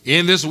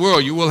 In this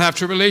world you will have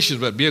tribulations,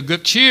 but be of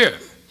good cheer.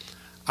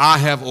 I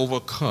have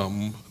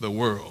overcome the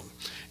world."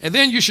 And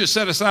then you should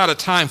set aside a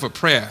time for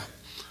prayer,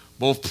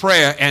 both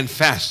prayer and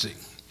fasting,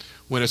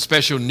 when a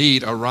special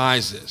need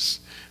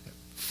arises.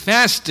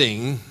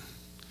 Fasting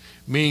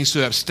means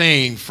to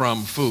abstain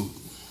from food,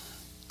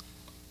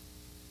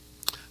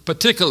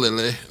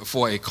 particularly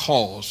for a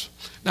cause.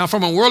 Now,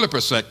 from a worldly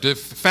perspective,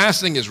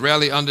 fasting is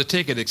rarely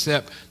undertaken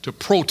except to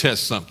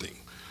protest something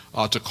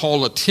or to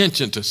call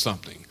attention to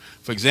something.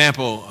 For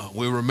example,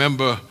 we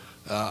remember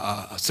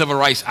a civil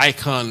rights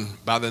icon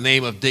by the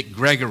name of Dick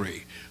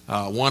Gregory.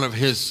 One of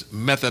his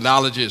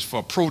methodologies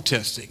for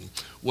protesting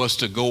was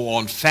to go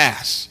on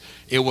fast.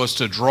 It was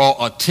to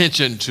draw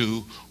attention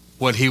to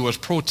what he was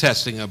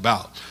protesting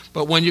about.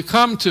 But when you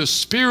come to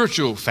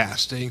spiritual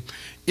fasting,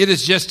 it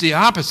is just the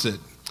opposite.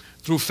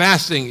 Through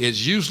fasting,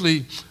 it's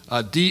usually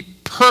a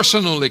deep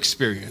personal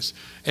experience,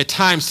 a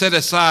time set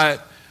aside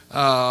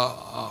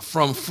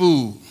from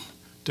food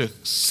to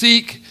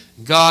seek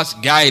God's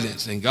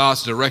guidance and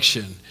God's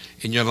direction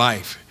in your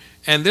life.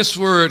 And this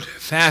word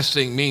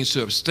fasting means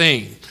to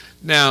abstain.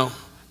 Now,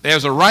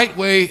 there's a right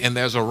way and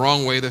there's a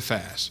wrong way to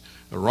fast.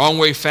 The wrong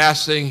way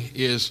fasting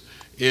is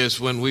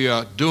when we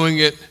are doing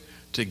it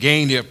to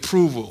gain the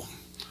approval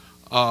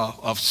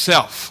of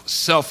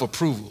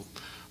self-approval,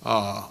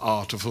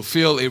 to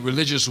fulfill a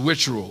religious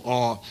ritual,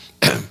 or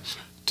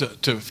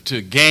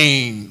to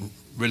gain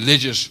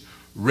religious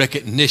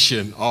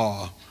recognition,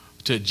 or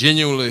to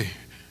genuinely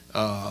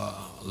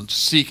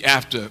seek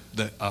after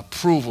the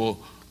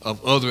approval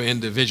of other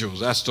individuals.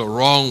 That's the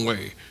wrong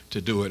way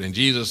to do it, and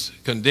Jesus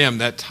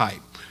condemned that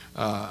type.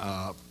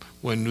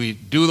 When we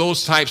do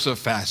those types of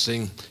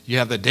fasting, you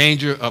have the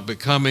danger of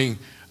becoming,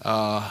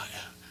 how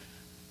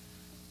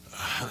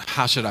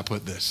should I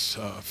put this,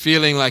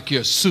 feeling like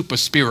you're super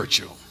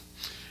spiritual.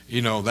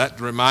 You know, that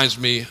reminds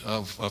me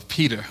of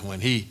Peter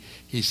when he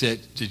said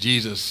to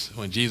Jesus,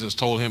 when Jesus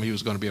told him he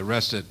was going to be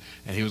arrested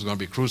and he was going to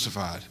be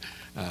crucified,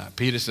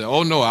 Peter said,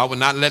 oh no, I would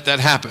not let that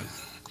happen.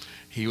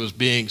 He was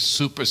being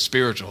super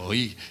spiritual.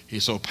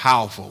 He's so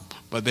powerful.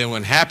 But then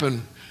what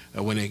happened,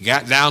 when it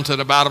got down to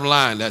the bottom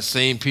line, that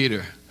same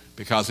Peter,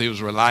 because he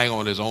was relying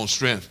on his own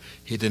strength,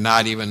 he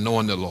denied even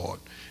knowing the Lord.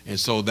 And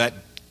so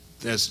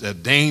there's a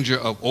danger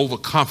of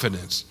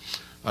overconfidence,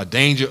 a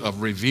danger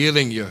of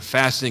revealing your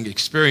fasting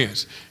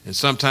experience. And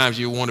sometimes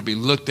you want to be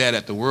looked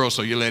at the world,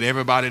 so you let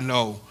everybody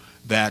know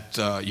that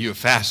you're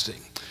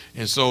fasting.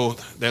 And so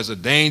there's a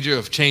danger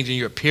of changing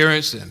your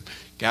appearance and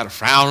got a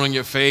frown on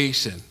your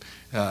face, and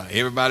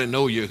everybody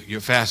know you're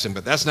fasting.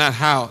 But that's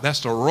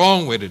the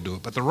wrong way to do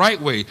it. But the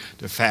right way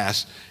to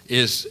fast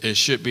it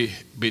should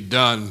be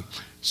done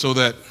so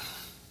that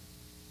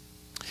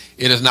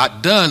it is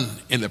not done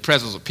in the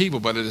presence of people,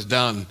 but it is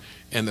done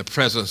in the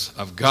presence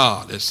of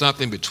God. It's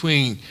something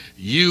between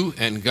you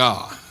and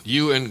God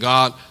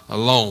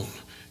alone.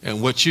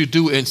 And what you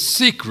do in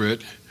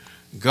secret,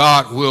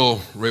 God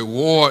will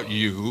reward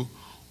you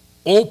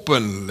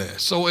openly.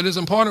 So it is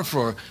important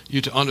for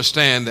you to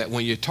understand that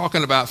when you're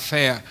talking about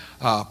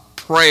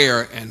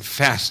prayer and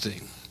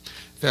fasting,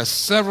 there are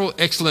several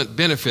excellent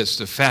benefits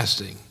to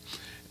fasting,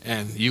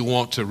 and you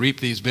want to reap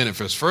these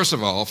benefits. First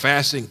of all,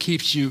 fasting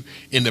keeps you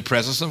in the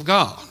presence of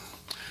God.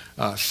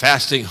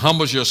 Fasting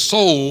humbles your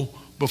soul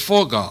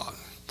before God.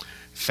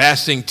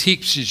 Fasting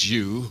teaches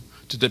you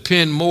to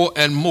depend more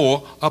and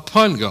more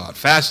upon God.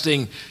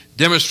 Fasting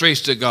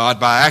demonstrates to God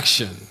by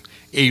action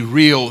a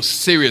real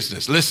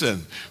seriousness.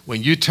 Listen,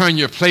 when you turn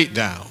your plate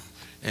down,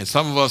 and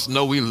some of us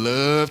know we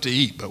love to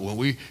eat, but when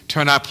we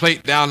turn our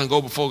plate down and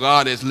go before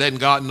God, it's letting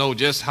God know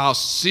just how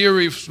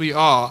serious we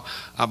are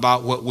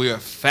about what we are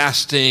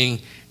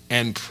fasting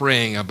and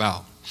praying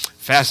about.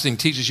 Fasting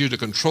teaches you to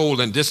control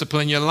and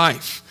discipline your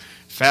life.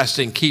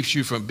 Fasting keeps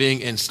you from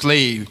being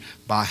enslaved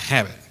by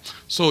habit.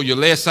 So you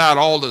lay aside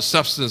all the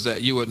substance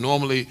that you would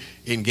normally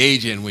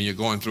engage in when you're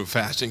going through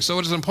fasting. So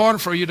it is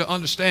important for you to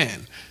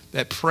understand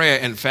that prayer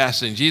and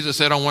fasting, Jesus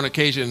said on one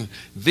occasion,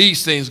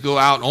 these things go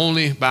out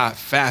only by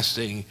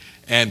fasting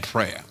and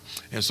prayer.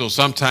 And so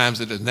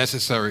sometimes it is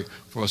necessary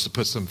for us to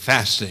put some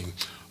fasting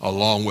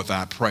along with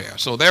our prayer.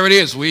 So there it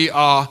is. We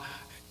are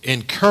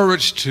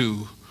encouraged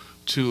to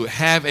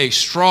have a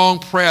strong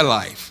prayer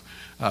life.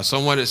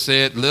 Someone has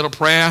said, little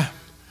prayer,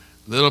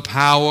 little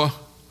power,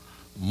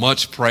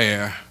 much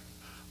prayer,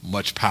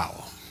 much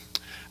power.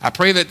 I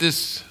pray that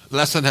this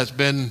lesson has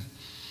been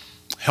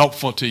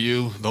helpful to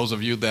you, those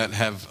of you that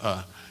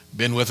have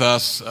been with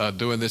us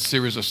during this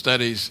series of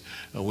studies.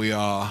 We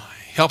are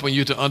helping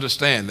you to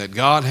understand that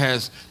God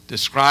has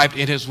described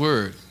in His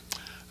Word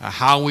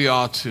how we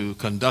are to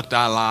conduct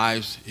our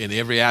lives in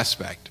every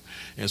aspect.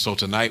 And so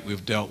tonight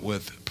we've dealt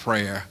with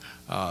prayer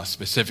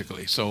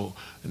specifically. So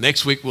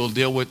next week we'll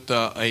deal with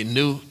a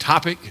new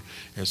topic.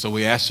 And so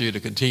we ask you to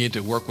continue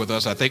to work with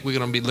us. I think we're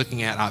going to be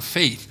looking at our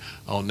faith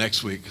on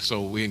next week.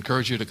 So we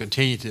encourage you to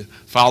continue to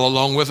follow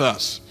along with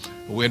us.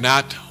 We're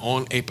not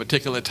on a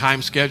particular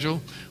time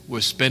schedule.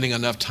 We're spending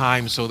enough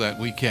time so that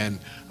we can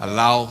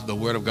allow the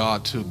Word of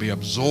God to be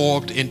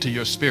absorbed into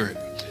your spirit,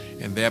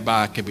 and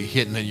thereby can be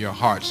hidden in your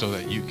heart so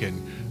that you can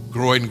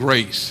grow in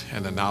grace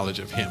and the knowledge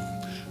of Him.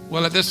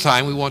 Well, at this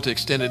time, we want to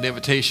extend an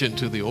invitation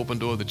to the open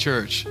door of the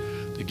church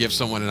to give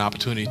someone an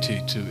opportunity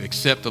to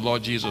accept the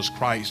Lord Jesus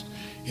Christ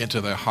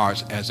into their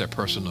hearts as their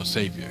personal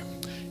Savior.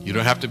 You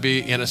don't have to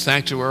be in a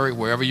sanctuary,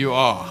 wherever you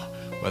are,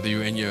 whether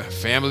you're in your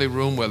family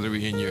room, whether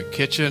you're in your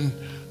kitchen,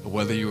 or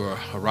whether you are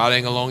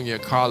riding along in your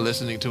car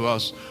listening to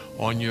us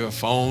on your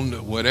phone,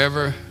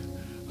 whatever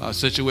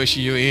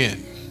situation you're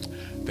in.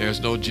 There's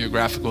no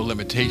geographical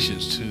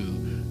limitations to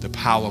the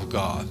power of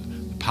God.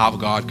 The power of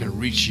God can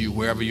reach you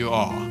wherever you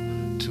are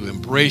to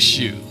embrace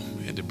you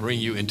and to bring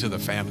you into the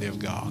family of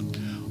God.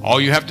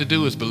 All you have to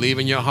do is believe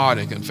in your heart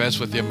and confess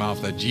with your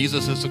mouth that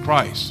Jesus is the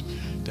Christ,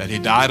 that He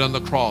died on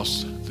the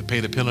cross to pay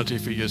the penalty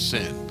for your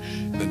sin,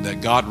 and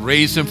that God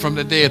raised Him from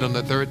the dead on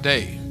the third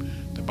day.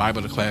 The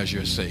Bible declares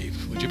you're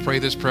saved. Would you pray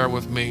this prayer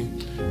with me?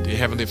 Dear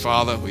Heavenly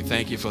Father, we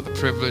thank You for the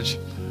privilege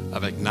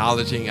of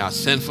acknowledging our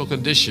sinful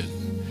condition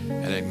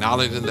and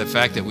acknowledging the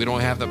fact that we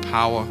don't have the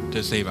power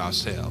to save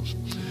ourselves.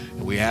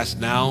 And we ask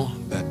now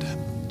that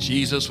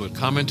Jesus would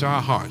come into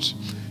our hearts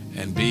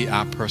and be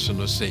our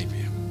personal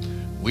Savior.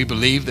 We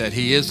believe that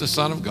He is the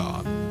Son of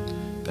God,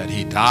 that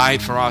He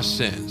died for our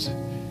sins,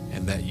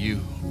 and that You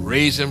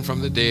raised Him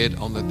from the dead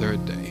on the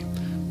third day.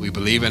 We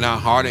believe in our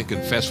heart and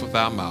confess with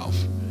our mouth.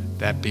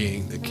 That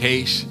being the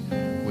case,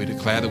 we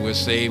declare that we're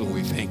saved, and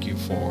we thank You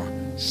for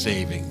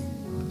saving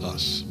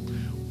us.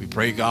 We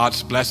pray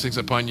God's blessings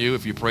upon you.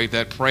 If you prayed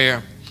that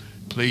prayer,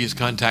 please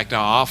contact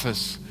our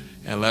office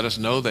and let us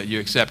know that you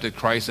accepted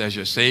Christ as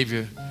your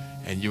Savior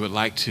and you would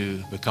like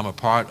to become a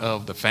part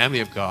of the family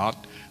of God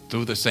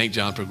through the St.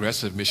 John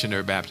Progressive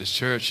Missionary Baptist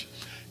Church.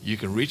 You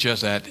can reach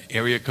us at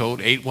area code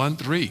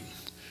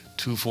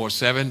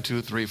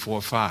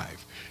 813-247-2345.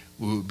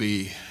 We would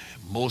be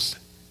most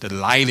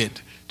delighted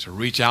to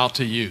reach out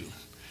to you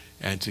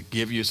and to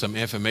give you some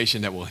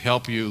information that will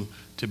help you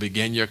to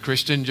begin your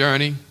Christian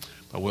journey,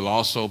 but we'll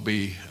also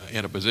be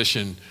in a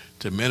position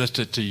to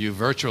minister to you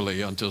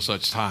virtually until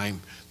such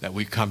time that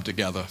we come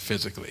together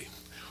physically.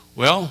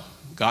 Well,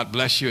 God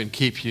bless you and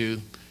keep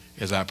you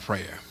is our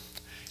prayer.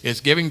 It's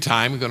giving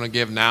time. We're going to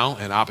give now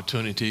an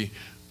opportunity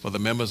for the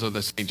members of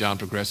the St. John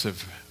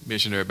Progressive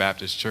Missionary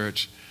Baptist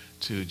Church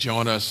to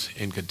join us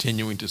in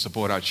continuing to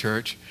support our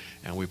church.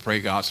 And we pray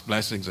God's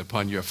blessings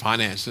upon your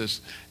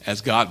finances.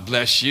 As God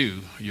bless you,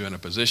 you're in a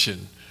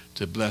position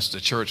to bless the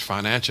church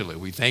financially.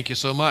 We thank you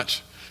so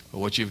much for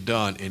what you've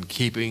done in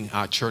keeping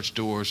our church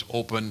doors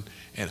open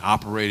and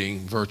operating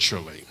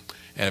virtually.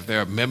 And if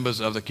there are members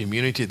of the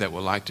community that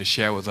would like to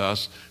share with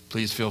us,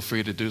 please feel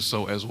free to do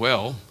so as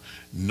well,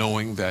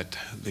 knowing that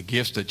the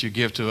gifts that you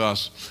give to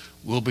us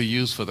will be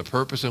used for the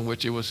purpose in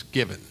which it was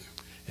given,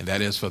 and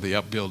that is for the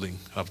upbuilding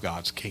of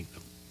God's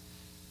kingdom.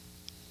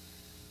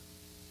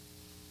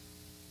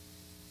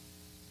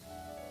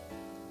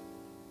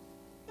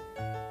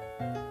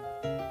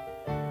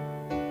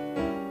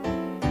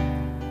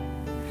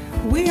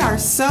 We are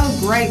so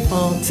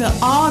grateful to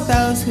all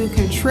those who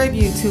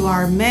contribute to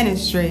our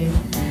ministry.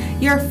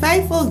 Your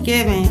faithful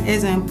giving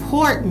is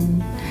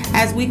important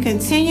as we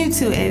continue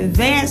to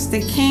advance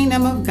the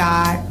kingdom of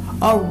God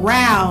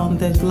around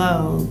the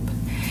globe.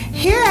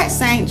 Here at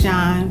St.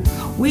 John,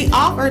 we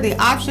offer the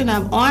option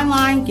of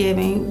online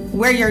giving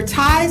where your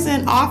tithes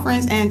and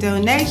offerings and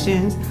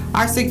donations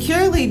are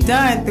securely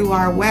done through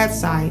our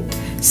website.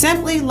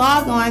 Simply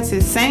log on to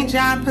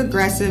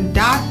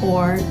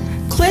stjohnprogressive.org,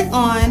 click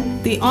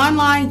on the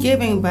online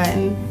giving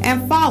button,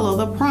 and follow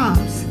the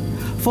prompts.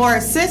 For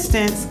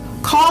assistance,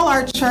 call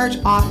our church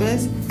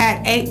office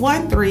at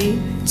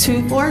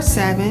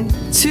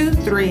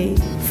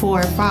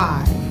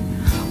 813-247-2345.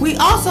 We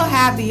also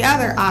have the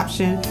other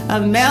option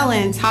of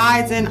mail-in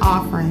tithes and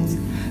offerings.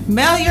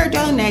 Mail your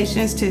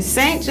donations to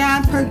St.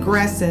 John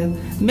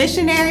Progressive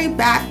Missionary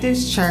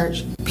Baptist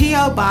Church,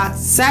 P.O. Box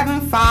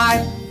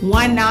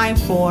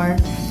 75194,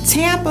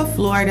 Tampa,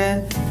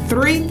 Florida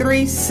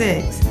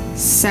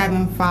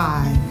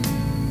 33675.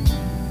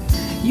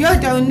 Your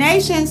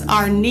donations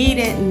are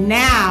needed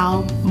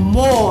now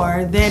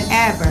more than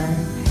ever,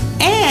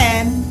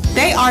 and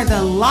they are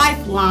the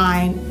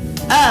lifeline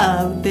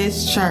of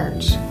this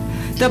church.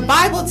 The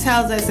Bible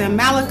tells us in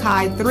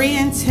Malachi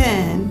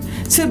 3:10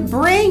 to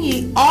bring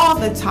ye all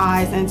the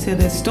tithes into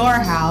the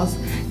storehouse,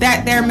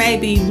 that there may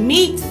be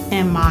meat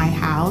in my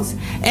house,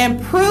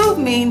 and prove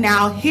me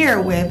now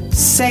herewith,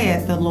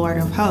 saith the Lord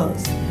of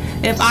hosts.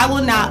 If I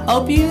will not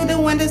open you the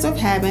windows of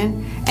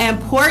heaven and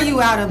pour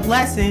you out a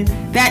blessing,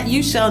 that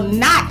you shall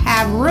not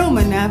have room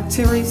enough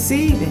to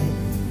receive it.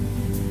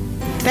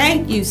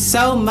 Thank you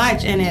so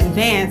much in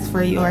advance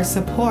for your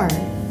support.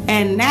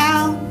 And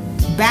now,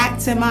 back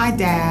to my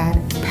dad,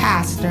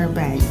 Pastor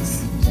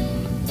Banks.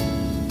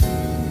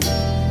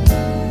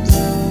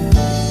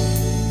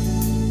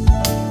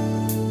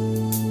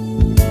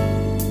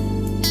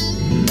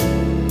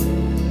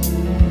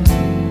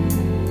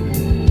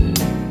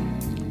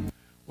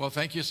 Well,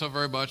 thank you so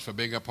very much for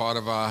being a part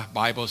of our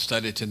Bible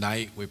study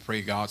tonight. We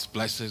pray God's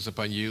blessings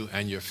upon you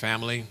and your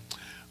family.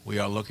 We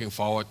are looking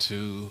forward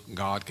to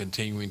God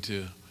continuing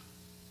to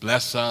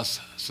bless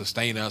us,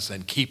 sustain us,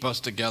 and keep us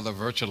together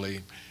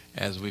virtually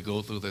as we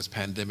go through this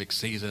pandemic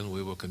season.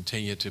 We will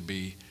continue to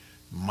be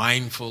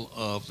mindful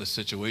of the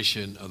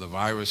situation of the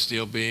virus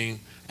still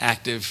being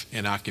active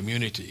in our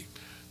community.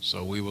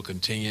 So we will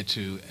continue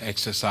to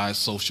exercise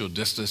social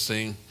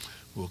distancing.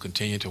 We'll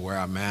continue to wear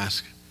our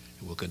mask.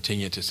 We'll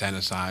continue to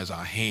sanitize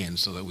our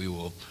hands so that we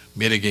will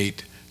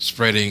mitigate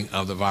spreading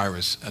of the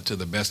virus to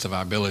the best of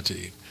our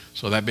ability.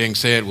 So that being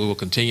said, we will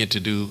continue to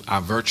do our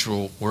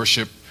virtual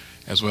worship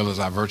as well as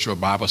our virtual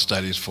Bible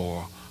studies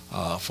for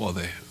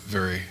the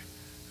very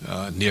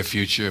near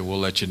future. We'll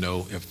let you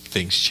know if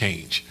things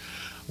change.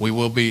 We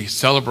will be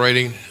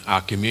celebrating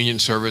our communion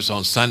service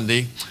on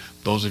Sunday.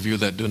 Those of you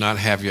that do not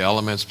have your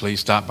elements, please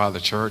stop by the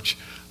church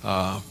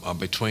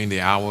between the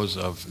hours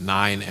of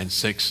 9 and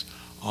 6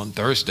 on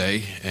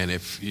Thursday. And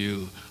if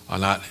you are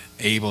not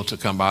able to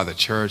come by the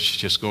church,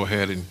 just go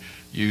ahead and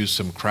use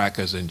some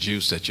crackers and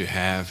juice that you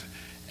have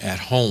at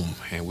home,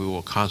 and we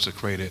will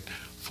consecrate it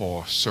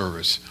for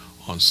service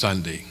on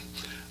Sunday.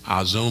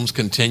 Our Zooms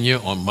continue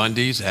on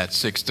Mondays at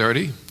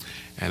 6:30,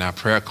 and our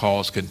prayer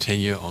calls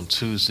continue on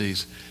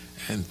Tuesdays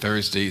and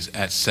Thursdays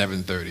at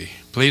 7:30.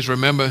 Please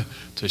remember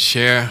to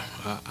share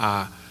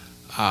our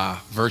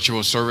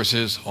virtual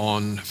services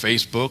on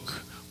Facebook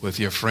with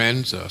your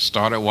friends.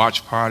 Start a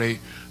watch party.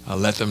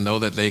 Let them know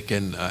that they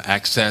can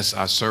access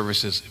our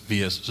services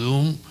via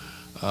Zoom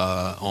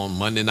on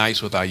Monday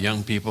nights with our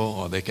young people,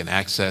 or they can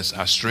access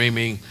our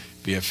streaming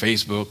via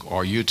Facebook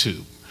or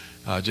YouTube.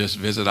 Just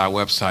visit our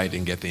website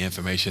and get the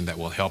information that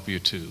will help you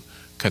to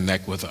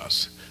connect with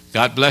us.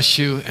 God bless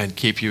you and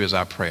keep you is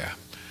our prayer.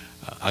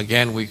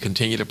 Again, we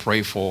continue to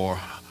pray for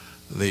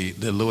the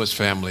Lewis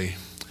family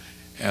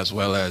as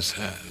well as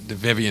the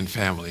Vivian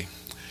family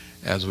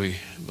as we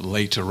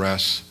lay to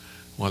rest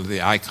one of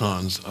the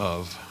icons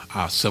of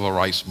our civil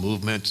rights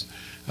movement.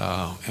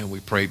 And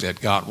we pray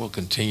that God will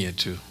continue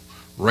to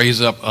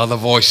raise up other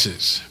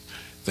voices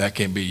that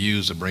can be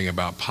used to bring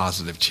about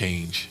positive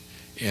change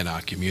in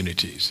our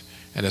communities.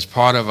 And as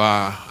part of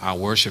our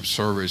worship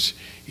service,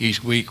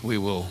 each week we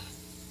will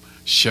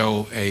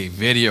show a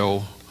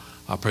video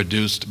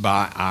produced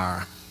by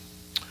our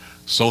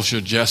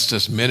social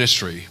justice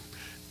ministry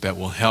that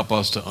will help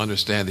us to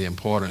understand the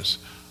importance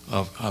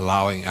of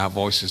allowing our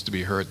voices to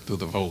be heard through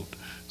the vote.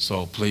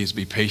 So please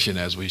be patient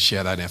as we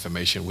share that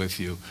information with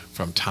you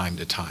from time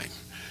to time.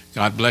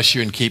 God bless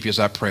you and keep you as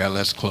I pray.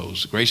 Let's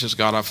close. Gracious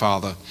God, our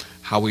Father,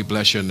 how we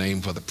bless your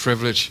name for the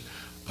privilege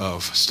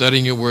of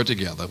studying your word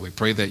together. We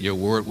pray that your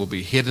word will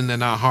be hidden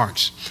in our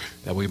hearts,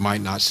 that we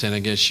might not sin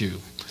against you.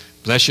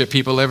 Bless your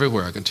people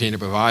everywhere. Continue to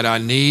provide our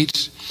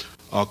needs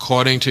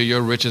according to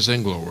your riches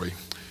and glory.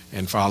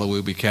 And Father,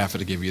 we'll be careful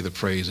to give you the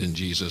praise in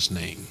Jesus'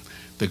 name.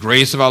 The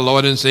grace of our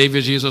Lord and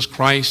Savior Jesus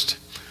Christ,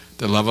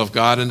 the love of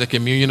God, and the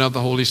communion of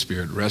the Holy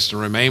Spirit rest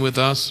and remain with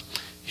us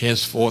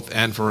henceforth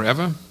and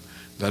forever.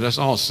 Let us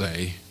all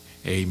say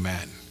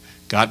amen.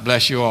 God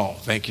bless you all.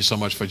 Thank you so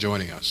much for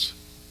joining us.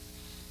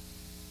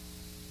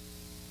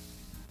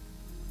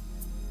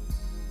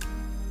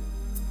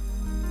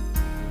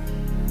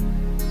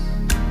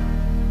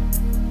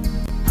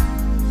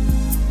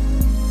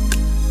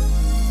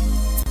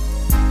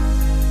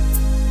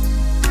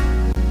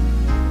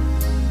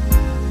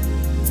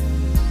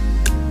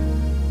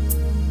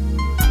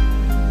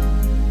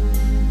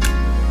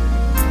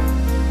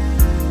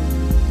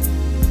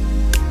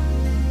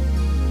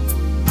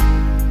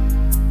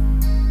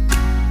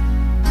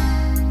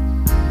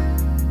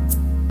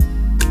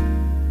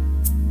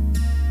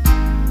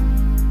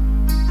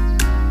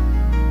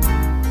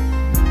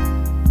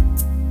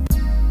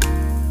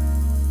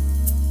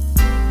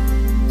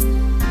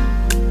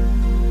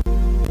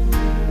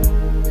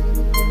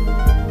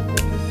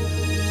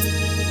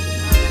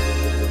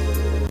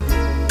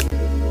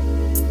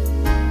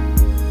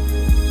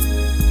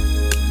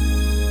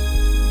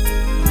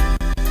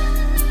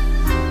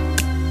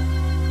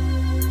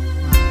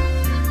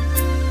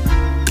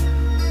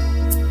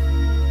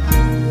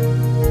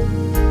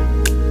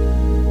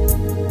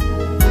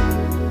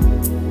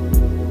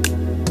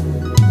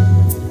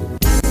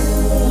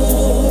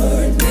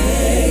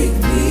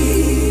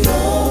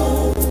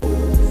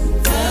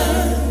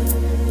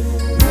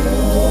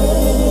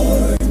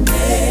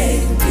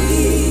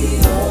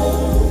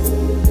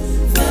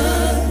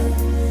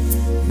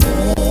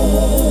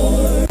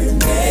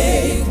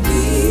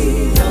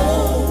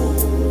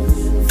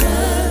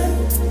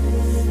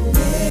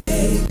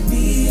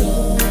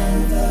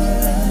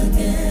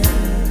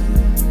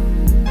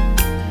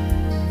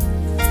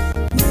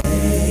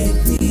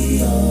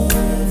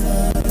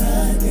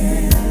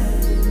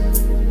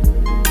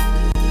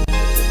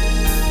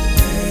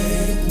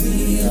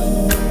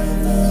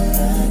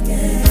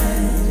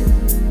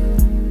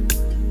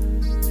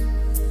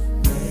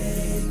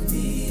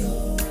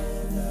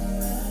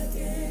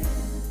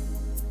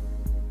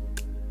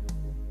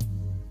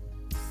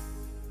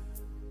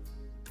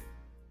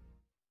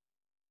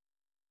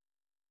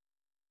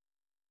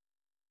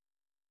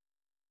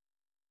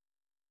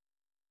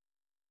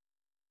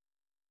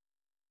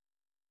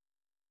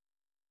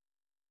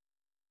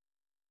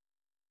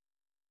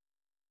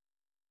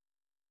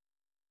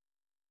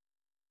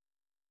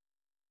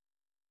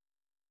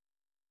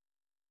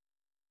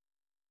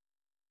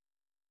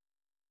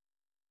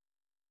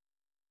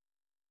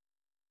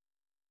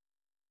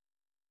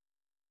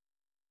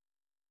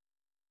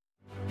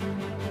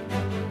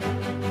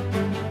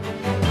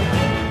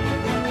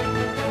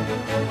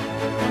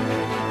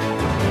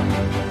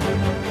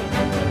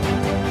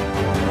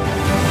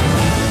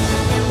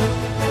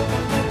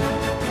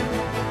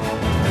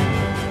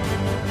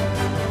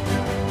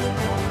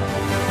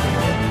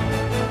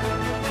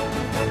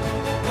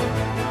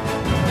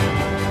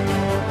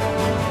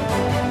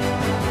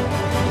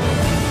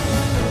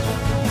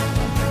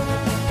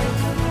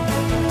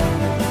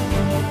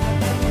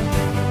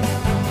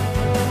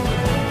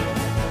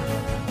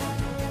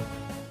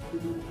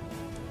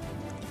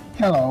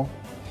 Hello,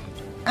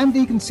 I'm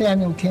Deacon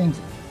Samuel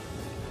Kinsey.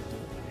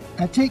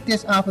 I take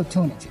this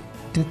opportunity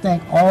to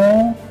thank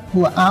all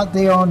who are out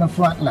there on the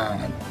front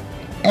line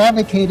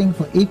advocating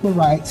for equal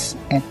rights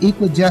and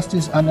equal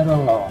justice under the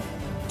law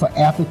for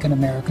African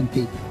American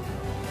people.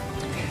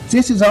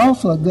 This is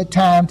also a good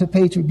time to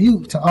pay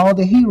tribute to all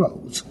the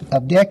heroes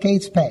of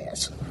decades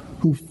past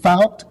who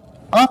fought,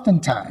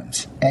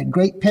 oftentimes at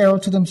great peril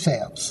to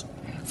themselves,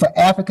 for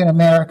African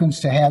Americans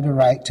to have the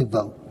right to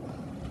vote.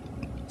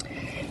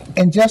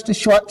 In just a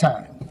short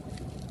time,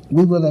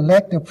 we will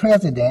elect a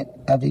president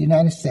of the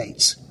United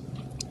States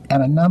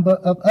and a number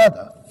of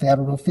other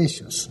federal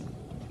officials.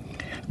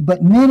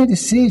 But many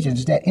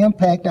decisions that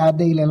impact our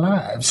daily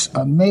lives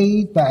are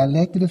made by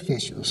elected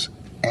officials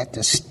at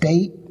the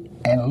state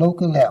and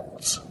local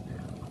levels,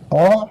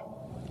 or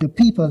the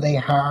people they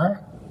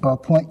hire or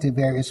appoint to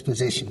various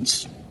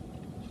positions.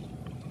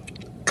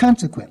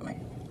 Consequently,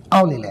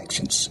 all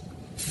elections,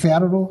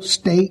 federal,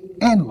 state,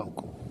 and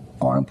local,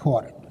 are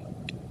important.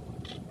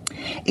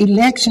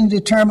 Elections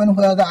determine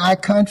whether our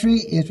country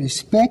is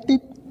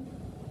respected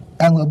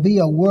and will be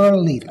a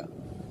world leader,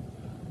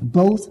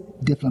 both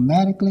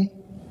diplomatically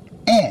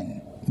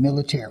and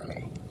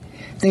militarily.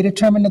 They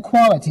determine the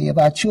quality of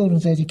our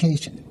children's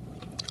education,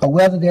 or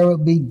whether there will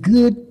be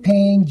good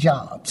paying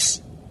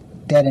jobs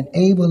that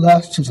enable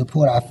us to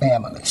support our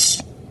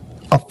families,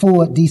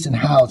 afford decent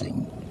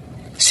housing,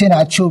 send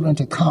our children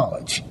to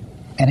college,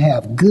 and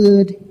have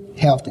good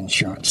health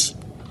insurance.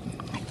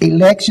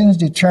 Elections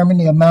determine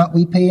the amount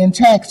we pay in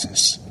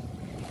taxes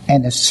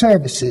and the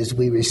services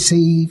we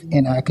receive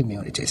in our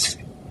communities.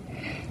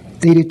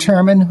 They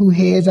determine who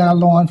heads our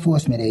law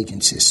enforcement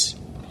agencies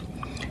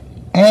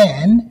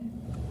and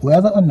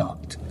whether or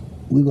not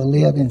we will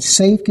live in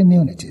safe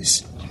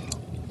communities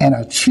and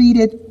are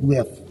treated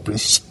with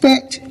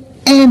respect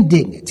and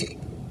dignity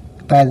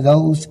by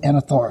those in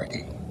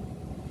authority.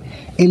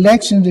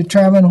 Elections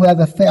determine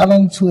whether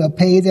felons who have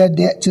paid their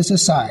debt to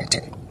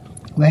society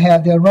will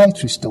have their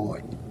rights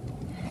restored,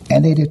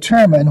 and they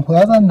determine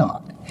whether or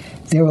not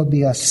there will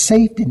be a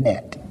safety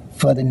net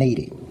for the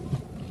needy.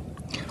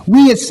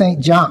 We at St.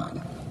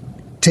 John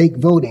take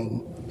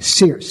voting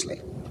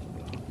seriously,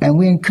 and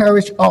we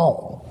encourage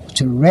all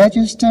to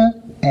register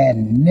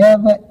and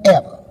never,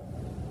 ever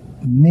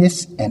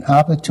miss an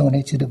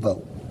opportunity to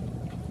vote.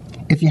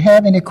 If you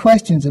have any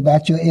questions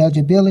about your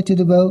eligibility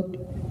to vote,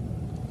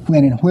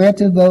 when and where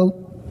to vote,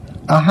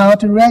 or how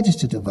to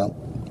register to vote,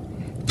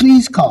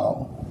 please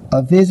call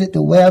or visit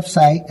the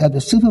website of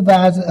the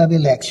Supervisor of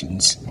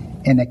Elections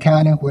in the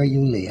county where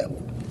you live.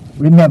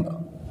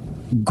 Remember,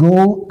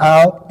 go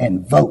out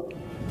and vote.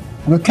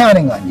 We're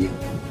counting on you.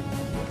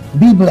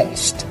 Be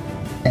blessed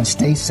and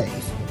stay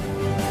safe.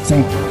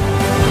 Thank you.